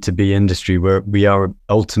a B2B industry, where we are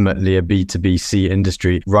ultimately a B2BC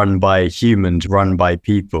industry run by humans, run by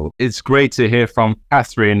people. It's great to hear from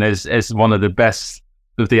Catherine as one of the best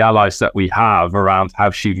of the allies that we have around how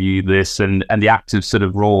she viewed this and the active sort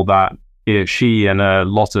of role that she and a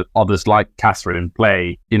lot of others like Catherine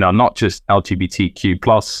play, not just LGBTQ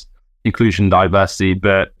plus inclusion diversity,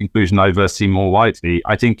 but inclusion diversity more widely.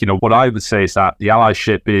 I think, what I would say is that the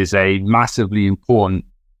allyship is a massively important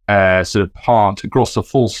sort of part across the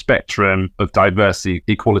full spectrum of diversity,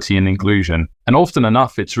 equality and inclusion. And often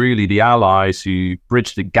enough, it's really the allies who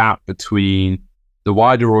bridge the gap between the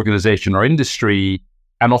wider organization or industry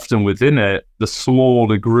and often within it, the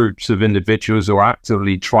smaller groups of individuals who are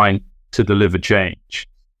actively trying to deliver change.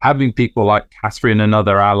 Having people like Catherine and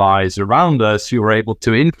other allies around us who are able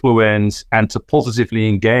to influence and to positively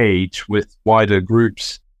engage with wider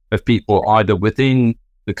groups of people, either within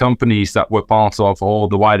the companies that we're part of or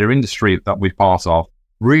the wider industry that we're part of,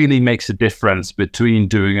 really makes a difference between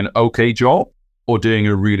doing an okay job or doing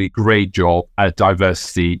a really great job at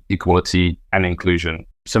diversity, equality, and inclusion.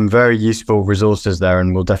 Some very useful resources there,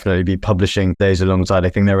 and we'll definitely be publishing those alongside. I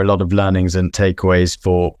think there are a lot of learnings and takeaways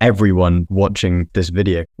for everyone watching this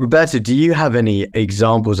video. Roberto, do you have any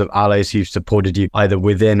examples of allies who've supported you either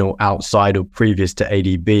within or outside or previous to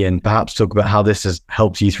ADB, and perhaps talk about how this has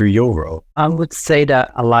helped you through your role? I would say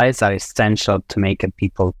that allies are essential to make a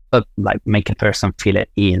person feel at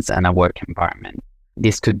ease in a work environment.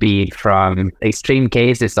 This could be from extreme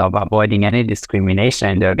cases of avoiding any discrimination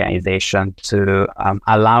in the organization to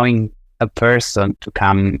allowing a person to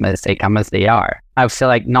come as they are. I feel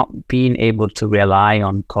like not being able to rely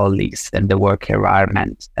on colleagues in the work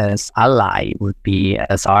environment as ally would be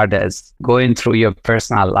as hard as going through your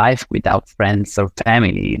personal life without friends or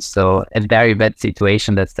family. So a very bad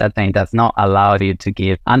situation that certainly does not allow you to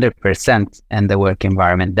give 100% in the work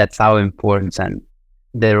environment. That's how important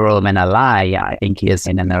the role of an ally, I think, is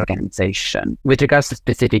in an organization. With regards to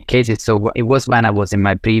specific cases, so it was when I was in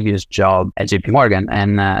my previous job at JP Morgan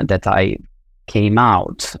and that I came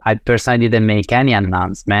out. I personally didn't make any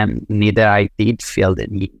announcement, neither I did feel the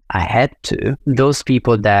need. I had to. Those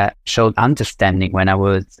people that showed understanding when I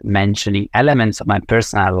was mentioning elements of my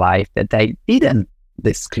personal life that I didn't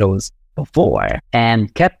disclose before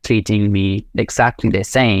and kept treating me exactly the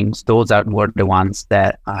same, those were the ones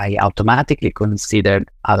that I automatically considered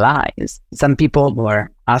allies. Some people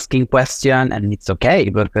were asking questions, and it's okay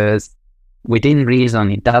because within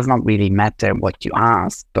reason, it does not really matter what you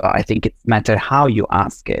ask, but I think it matters how you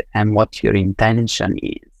ask it and what your intention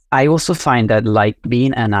is. I also find that like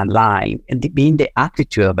being an ally, and being the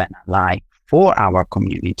attitude of an ally for our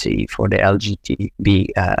community, for the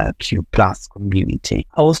LGBTQ plus community,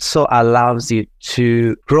 also allows you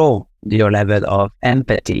to grow your level of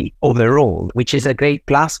empathy overall, which is a great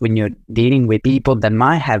plus when you're dealing with people that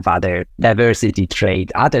might have other diversity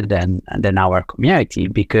traits other than our community,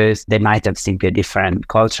 because they might have simply a different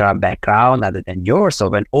cultural background other than yours,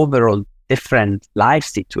 or an overall different life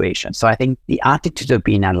situation. So I think the attitude of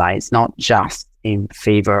being ally is not just in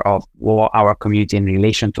favor of our community in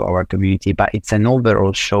relation to our community, but it's an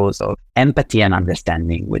overall shows of empathy and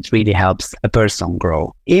understanding, which really helps a person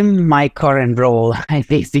grow. In my current role, I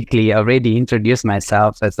basically already introduced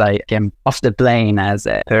myself as I came off the plane as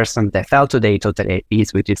a person that felt today totally at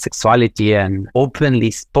ease with his sexuality and openly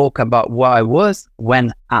spoke about what I was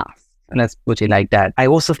when asked. Let's put it like that. I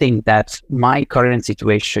also think that my current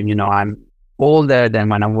situation, I'm older than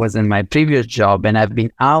when I was in my previous job, and I've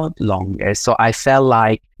been out longer. So I felt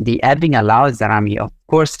like the having allowance around me, of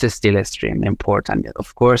course, is still extremely important.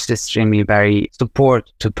 Of course, extremely very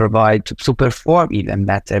support to provide to perform even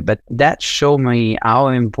better. But that showed me how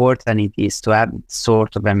important it is to have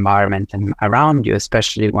sort of environment around you,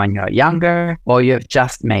 especially when you're younger or you have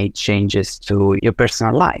just made changes to your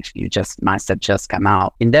personal life. You just must have just come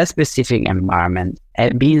out in that specific environment.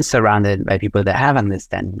 And being surrounded by people that have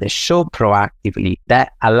understanding, they show proactively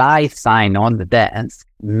that ally sign on the desk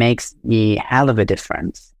makes a hell of a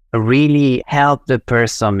difference. Really help the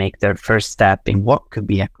person make their first step in what could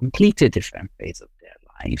be a completely different phase of their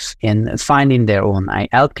life, in finding their own,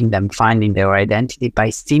 helping them finding their identity by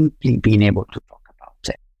simply being able to talk about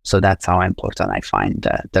it. So that's how important I find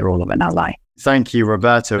the role of an ally. Thank you,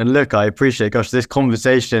 Roberto. And look, I appreciate, this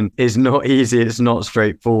conversation is not easy. It's not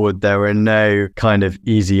straightforward. There are no kind of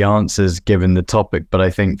easy answers given the topic. But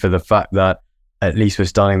I think for the fact that at least we're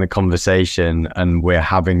starting the conversation and we're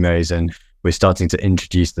having those and we're starting to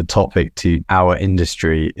introduce the topic to our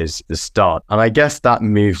industry is the start. And I guess that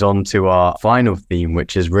moves on to our final theme,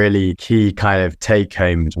 which is really key kind of take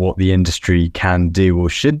homes, what the industry can do or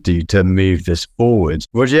should do to move this forward.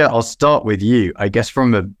 Roger, I'll start with you. I guess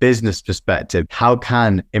from a business perspective, how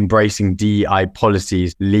can embracing DEI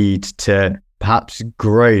policies lead to perhaps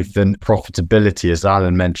growth and profitability, as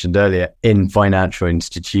Alan mentioned earlier, in financial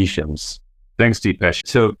institutions? Thanks, Deepesh.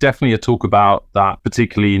 So definitely a talk about that,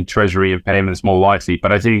 particularly in Treasury and payments more widely.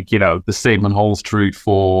 But I think, the statement holds true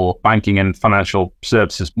for banking and financial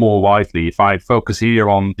services more widely. If I focus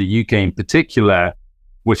here on the UK in particular,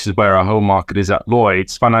 which is where our home market is at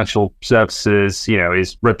Lloyds, financial services,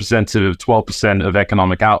 is representative of 12% of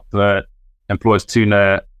economic output, employs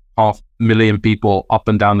 2.5 million people up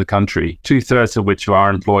and down the country, 2/3 of which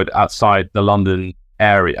are employed outside the London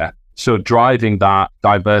area. So driving that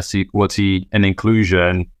diversity, equality, and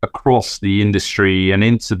inclusion across the industry and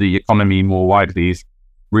into the economy more widely is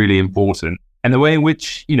really important. And the way in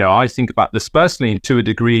which, I think about this personally, to a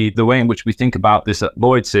degree, the way in which we think about this at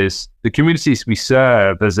Lloyds is the communities we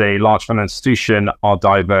serve as a large financial institution are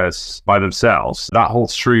diverse by themselves. That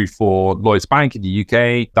holds true for Lloyds Bank in the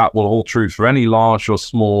UK. That will hold true for any large or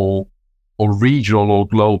small or regional or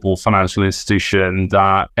global financial institution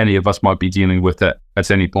that any of us might be dealing with at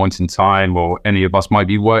any point in time, or any of us might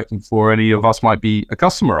be working for, any of us might be a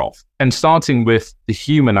customer of. And starting with the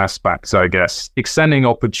human aspects, I guess, extending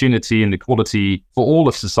opportunity and equality for all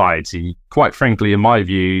of society, quite frankly, in my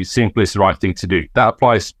view, simply is the right thing to do. That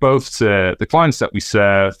applies both to the clients that we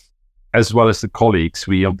serve, as well as the colleagues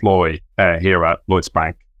we employ here at Lloyds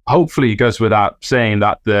Bank. Hopefully it goes without saying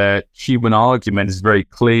that the human argument is very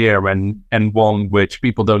clear and one which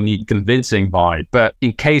people don't need convincing by. But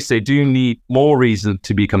in case they do need more reason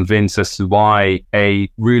to be convinced as to why a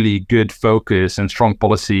really good focus and strong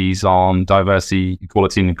policies on diversity,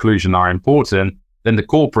 equality, and inclusion are important, then the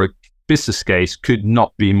corporate business case could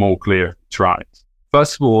not be more clear to write.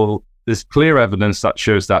 First of all, there's clear evidence that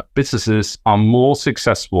shows that businesses are more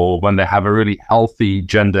successful when they have a really healthy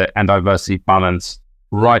gender and diversity balance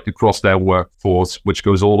right across their workforce, which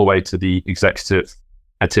goes all the way to the executive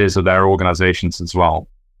tiers of their organizations as well.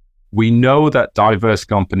 We know that diverse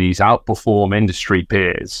companies outperform industry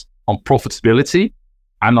peers on profitability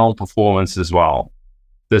and on performance as well.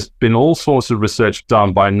 There's been all sorts of research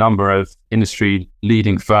done by a number of industry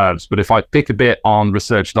leading firms, but if I pick a bit on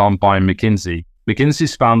research done by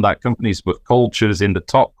McKinsey's found that companies with cultures in the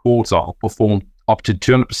top quartile perform up to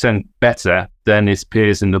 200% better than its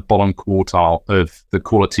peers in the bottom quartile of the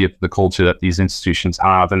quality of the culture that these institutions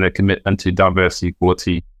have and their commitment to diversity,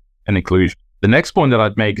 equality, and inclusion. The next point that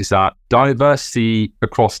I'd make is that diversity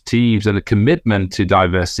across teams and a commitment to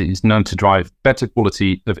diversity is known to drive better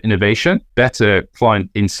quality of innovation, better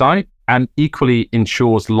client insight, and equally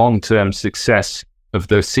ensures long-term success of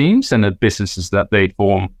those teams and the businesses that they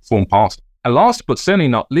form part of. And last but certainly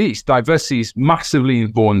not least, diversity is massively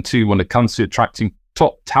important too when it comes to attracting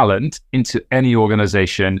top talent into any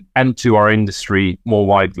organization and to our industry more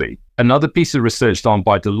widely. Another piece of research done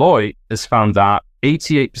by Deloitte has found that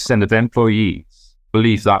 88% of employees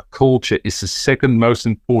believe that culture is the second most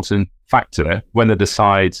important factor when they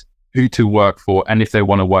decide who to work for and if they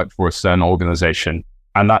want to work for a certain organization.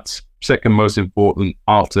 And that's second most important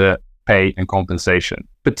after pay and compensation.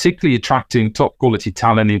 Particularly attracting top quality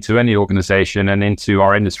talent into any organization and into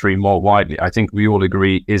our industry more widely, I think we all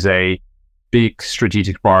agree is a big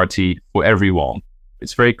strategic priority for everyone.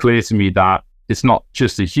 It's very clear to me that it's not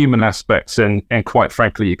just the human aspects and quite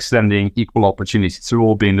frankly, extending equal opportunities to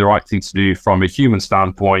all being the right thing to do from a human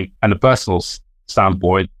standpoint and a personal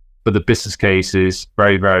standpoint, but the business case is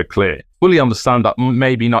very, very clear. Fully understand that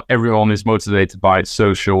maybe not everyone is motivated by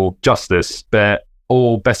social justice, but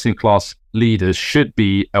all best-in-class leaders should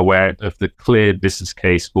be aware of the clear business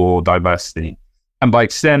case for diversity. And by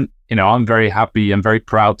extent, I'm very happy and very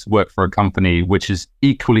proud to work for a company which is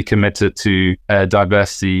equally committed to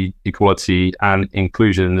diversity, equality, and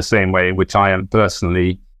inclusion in the same way in which I am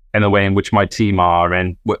personally, and the way in which my team are.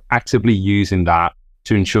 And we're actively using that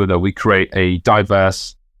to ensure that we create a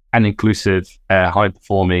diverse and inclusive,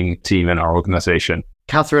 high-performing team in our organization.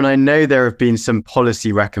 Catherine, I know there have been some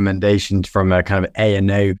policy recommendations from a kind of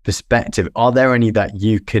A&O perspective. Are there any that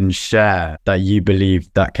you can share that you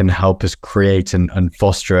believe that can help us create and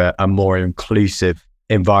foster a more inclusive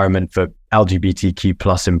environment for LGBTQ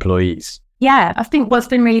plus employees? Yeah, I think what's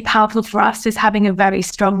been really powerful for us is having a very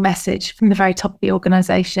strong message from the very top of the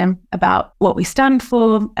organisation about what we stand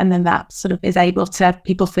for, and then that sort of is able to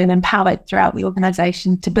people feel empowered throughout the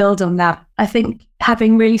organisation to build on that. I think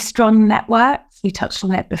having really strong networks, you touched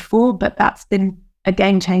on it before, but that's been a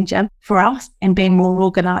game changer for us in being more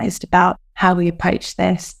organised about how we approach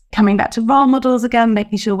this. Coming back to role models again,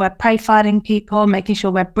 making sure we're profiling people, making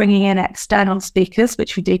sure we're bringing in external speakers,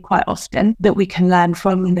 which we do quite often, that we can learn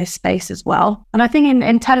from in this space as well. And I think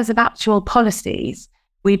in terms of actual policies,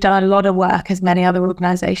 we've done a lot of work, as many other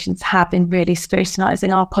organisations have, in really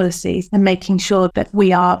scrutinising our policies and making sure that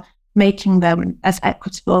we are making them as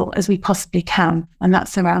equitable as we possibly can. And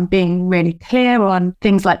that's around being really clear on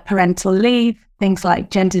things like parental leave, things like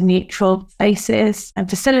gender neutral spaces and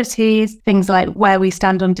facilities, things like where we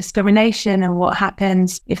stand on discrimination and what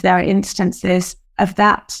happens if there are instances of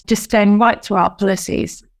that, just going right through our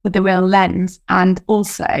policies with a real lens, and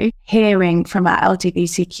also hearing from our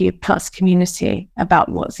LGBTQ plus community about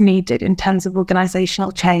what's needed in terms of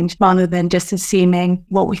organisational change, rather than just assuming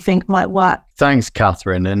what we think might work. Thanks,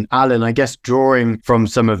 Catherine. And Alan, I guess drawing from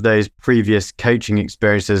some of those previous coaching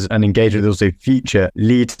experiences and engage with also future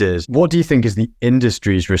leaders, what do you think is the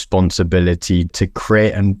industry's responsibility to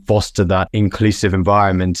create and foster that inclusive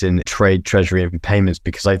environment in trade, treasury and payments?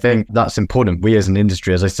 Because I think that's important. We as an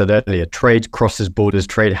industry, as I said earlier, trade crosses borders,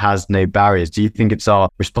 trade has no barriers. Do you think it's our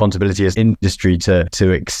responsibility as industry to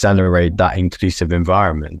accelerate that inclusive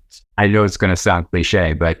environment? I know it's going to sound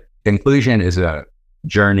cliche, but inclusion is a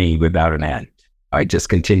journey without an end. It just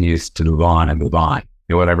continues to move on and move on.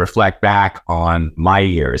 When I reflect back on my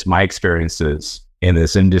years, my experiences in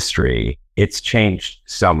this industry, it's changed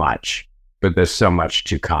so much, but there's so much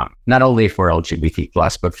to come, not only for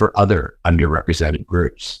LGBT+, but for other underrepresented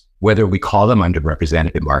groups, whether we call them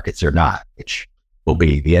underrepresented in markets or not, which will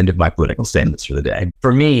be the end of my political statements for the day.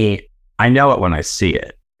 For me, I know it when I see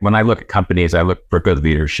it. When I look at companies, I look for good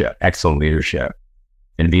leadership, excellent leadership.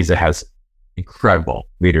 And Visa has incredible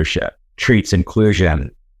leadership, treats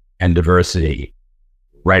inclusion and diversity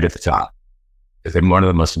right at the top. It's one of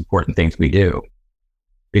the most important things we do.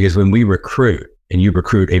 Because when we recruit, and you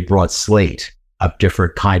recruit a broad slate of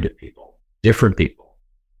different kind of people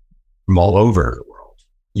from all over the world,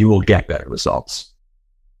 you will get better results.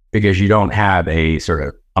 Because you don't have a sort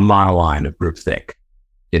of a monoline of groupthink.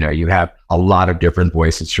 You have a lot of different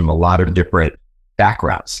voices from a lot of different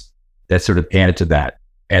backgrounds that sort of add to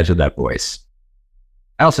that voice.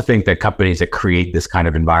 I also think that companies that create this kind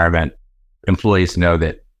of environment, employees know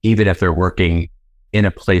that even if they're working in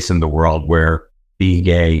a place in the world where being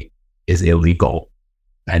gay is illegal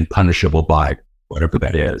and punishable by whatever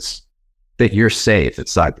that is, that you're safe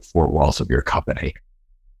inside the four walls of your company.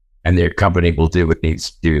 And their company will do what it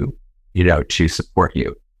needs to do, to support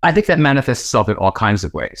you. I think that manifests itself in all kinds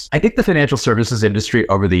of ways. I think the financial services industry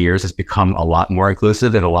over the years has become a lot more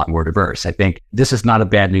inclusive and a lot more diverse. I think this is not a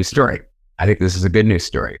bad news story. I think this is a good news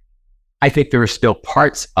story. I think there are still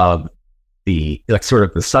parts of the, like sort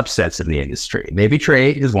of the subsets of the industry, maybe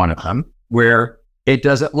trade is one of them, where it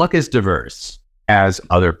doesn't look as diverse as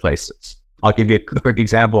other places. I'll give you a quick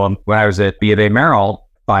example. When I was at B.of.A. Merrill,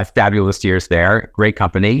 5 fabulous years there, great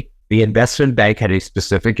company, the investment bank had a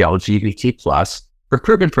specific LGBT plus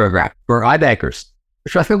recruitment program for iBankers,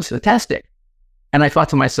 which I thought was fantastic. And I thought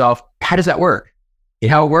to myself, how does that work? You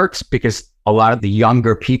know how it works? Because a lot of the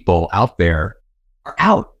younger people out there are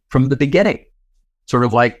out from the beginning, sort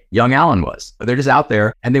of like young Alan was. They're just out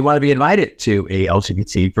there and they want to be invited to a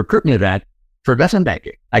LGBT recruitment event for investment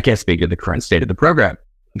banking. I can't speak to the current state of the program.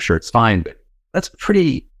 I'm sure it's fine, but that's a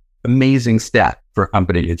pretty amazing step for a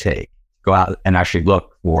company to take. Go out and actually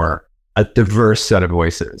look for a diverse set of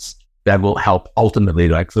voices that will help ultimately,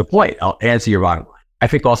 like to the point, I'll answer your bottom line. I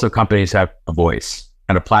think also companies have a voice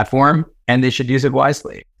and a platform, and they should use it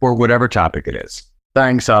wisely for whatever topic it is.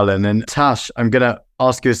 Thanks, Alan. And Tash, I'm going to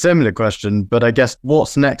ask you a similar question, but I guess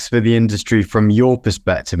what's next for the industry from your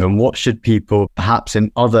perspective, and what should people perhaps in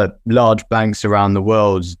other large banks around the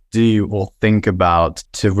world do or think about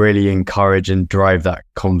to really encourage and drive that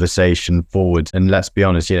conversation forward? And let's be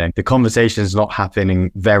honest, the conversation is not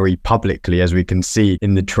happening very publicly, as we can see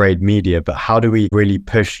in the trade media, but how do we really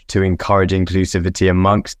push to encourage inclusivity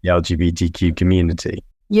amongst the LGBTQ community?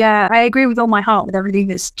 Yeah, I agree with all my heart with everything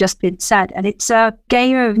that's just been said. And it's a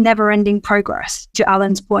game of never-ending progress, to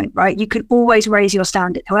Alan's point, right? You can always raise your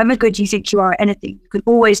standard. However good you think you are at anything, you can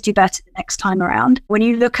always do better the next time around. When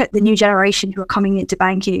you look at the new generation who are coming into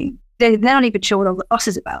banking, they're not even sure what all the fuss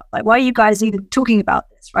is about. Like, why are you guys even talking about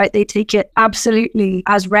this, right? They take it absolutely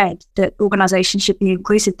as read that organizations should be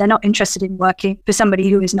inclusive. They're not interested in working for somebody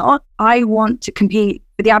who is not. I want to compete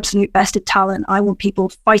with the absolute best of talent. I want people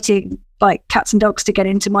fighting like cats and dogs to get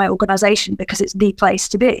into my organization because it's the place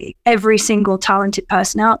to be. Every single talented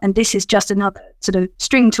person out. And this is just another sort of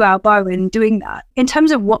string to our bow in doing that. In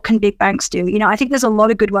terms of what can big banks do, I think there's a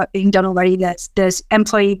lot of good work being done already. There's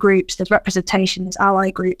employee groups, there's representation, there's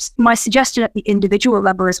ally groups. My suggestion at the individual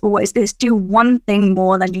level is always this: do one thing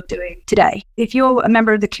more than you're doing today. If you're a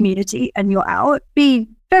member of the community and you're out, be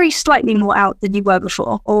very slightly more out than you were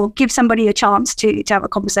before, or give somebody a chance to have a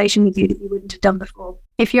conversation with you that you wouldn't have done before.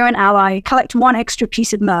 If you're an ally, collect one extra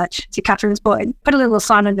piece of merch, to Catherine's point. Put a little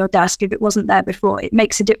sign on your desk if it wasn't there before. It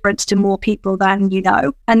makes a difference to more people than you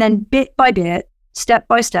know. And then bit by bit, step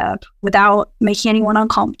by step, without making anyone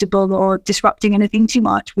uncomfortable or disrupting anything too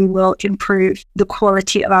much, we will improve the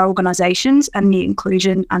quality of our organizations and the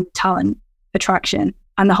inclusion and talent attraction,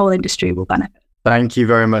 and the whole industry will benefit. Thank you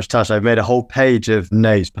very much, Tash. I've made a whole page of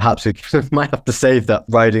notes. Perhaps we might have to save that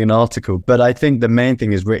writing an article. But I think the main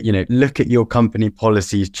thing is, look at your company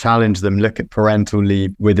policies, challenge them, look at parental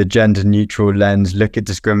leave with a gender neutral lens, look at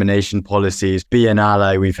discrimination policies, be an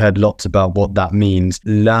ally. We've heard lots about what that means.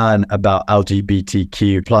 Learn about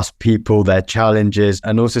LGBTQ plus people, their challenges,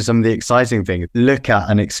 and also some of the exciting things. Look at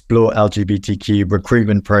and explore LGBTQ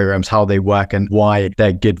recruitment programs, how they work and why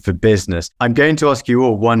they're good for business. I'm going to ask you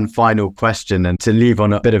all one final question, and to leave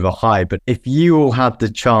on a bit of a high, but if you all had the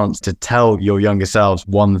chance to tell your younger selves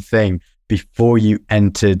one thing before you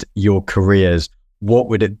entered your careers, what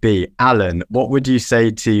would it be? Alan, what would you say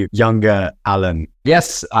to younger Alan?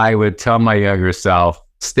 Yes, I would tell my younger self,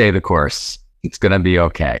 stay the course. It's going to be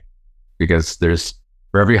okay. Because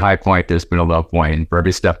for every high point, there's been a low point. For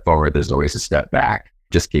every step forward, there's always a step back.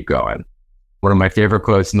 Just keep going. One of my favorite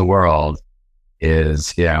quotes in the world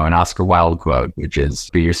is, an Oscar Wilde quote, which is,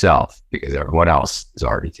 be yourself, because everyone else is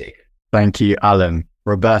already taken. Thank you, Alan.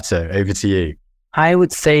 Roberto, over to you. I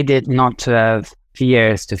would say that not to have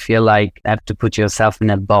fears, to feel like you have to put yourself in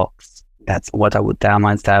a box. That's what I would tell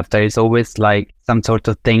myself. There is always like some sort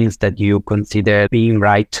of things that you consider being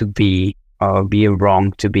right to be or being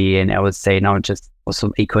wrong to be. And I would say, just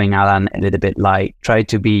also echoing Alan a little bit, like try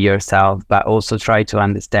to be yourself, but also try to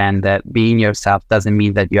understand that being yourself doesn't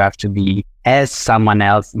mean that you have to be as someone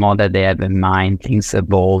else more that they have in mind. Things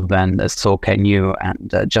evolve, and so can you.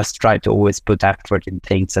 And just try to always put effort in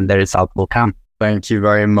things, and the result will come. Thank you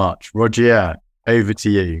very much. Roger, over to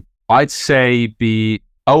you. I'd say be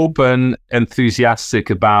open, enthusiastic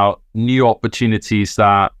about new opportunities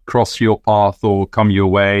that cross your path or come your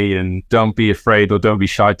way, and don't be afraid or don't be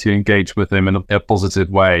shy to engage with them in a positive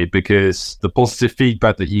way, because the positive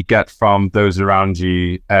feedback that you get from those around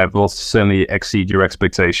you will certainly exceed your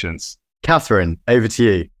expectations. Catherine, over to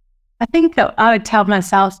you. I think that I would tell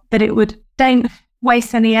myself that don't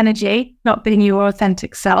waste any energy not being your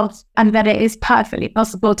authentic self, and that it is perfectly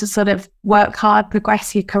possible to sort of work hard,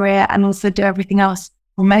 progress your career, and also do everything else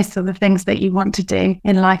for most of the things that you want to do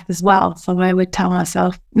in life as well. So I would tell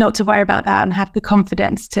myself not to worry about that and have the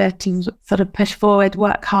confidence to sort of push forward,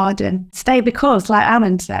 work hard and stay the course, like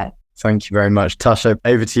Alan said. Thank you very much. Tasha,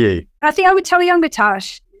 over to you. I think I would tell younger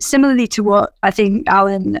Tash, similarly to what I think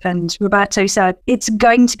Alan and Roberto said, it's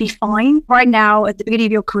going to be fine. Right now, at the beginning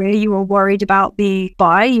of your career, you are worried about being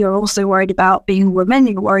bi. You're also worried about being a woman.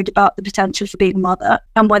 You're worried about the potential for being a mother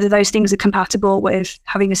and whether those things are compatible with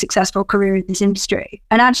having a successful career in this industry.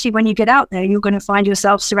 And actually, when you get out there, you're going to find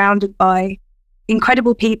yourself surrounded by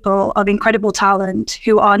incredible people of incredible talent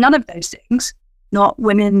who are none of those things. Not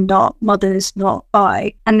women, not mothers, not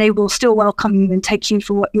bi, and they will still welcome you and take you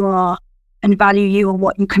for what you are and value you and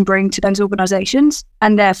what you can bring to those organizations.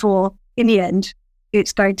 And therefore, in the end,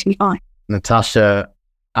 it's going to be fine. Natasha,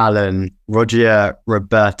 Alan, Roger,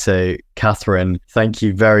 Roberto, Catherine, thank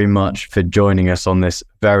you very much for joining us on this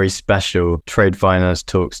very special Trade Finance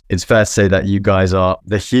Talks. It's fair to say that you guys are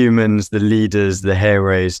the humans, the leaders, the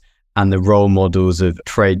heroes, and the role models of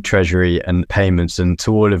trade, treasury, and payments. And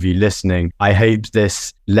to all of you listening, I hope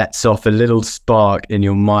this lets off a little spark in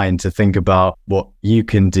your mind to think about what you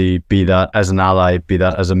can do, be that as an ally, be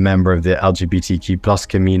that as a member of the LGBTQ plus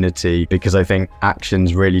community, because I think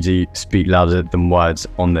actions really do speak louder than words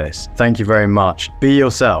on this. Thank you very much. Be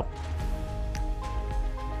yourself.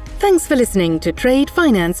 Thanks for listening to Trade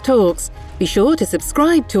Finance Talks. Be sure to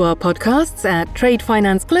subscribe to our podcasts at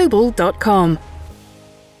tradefinanceglobal.com.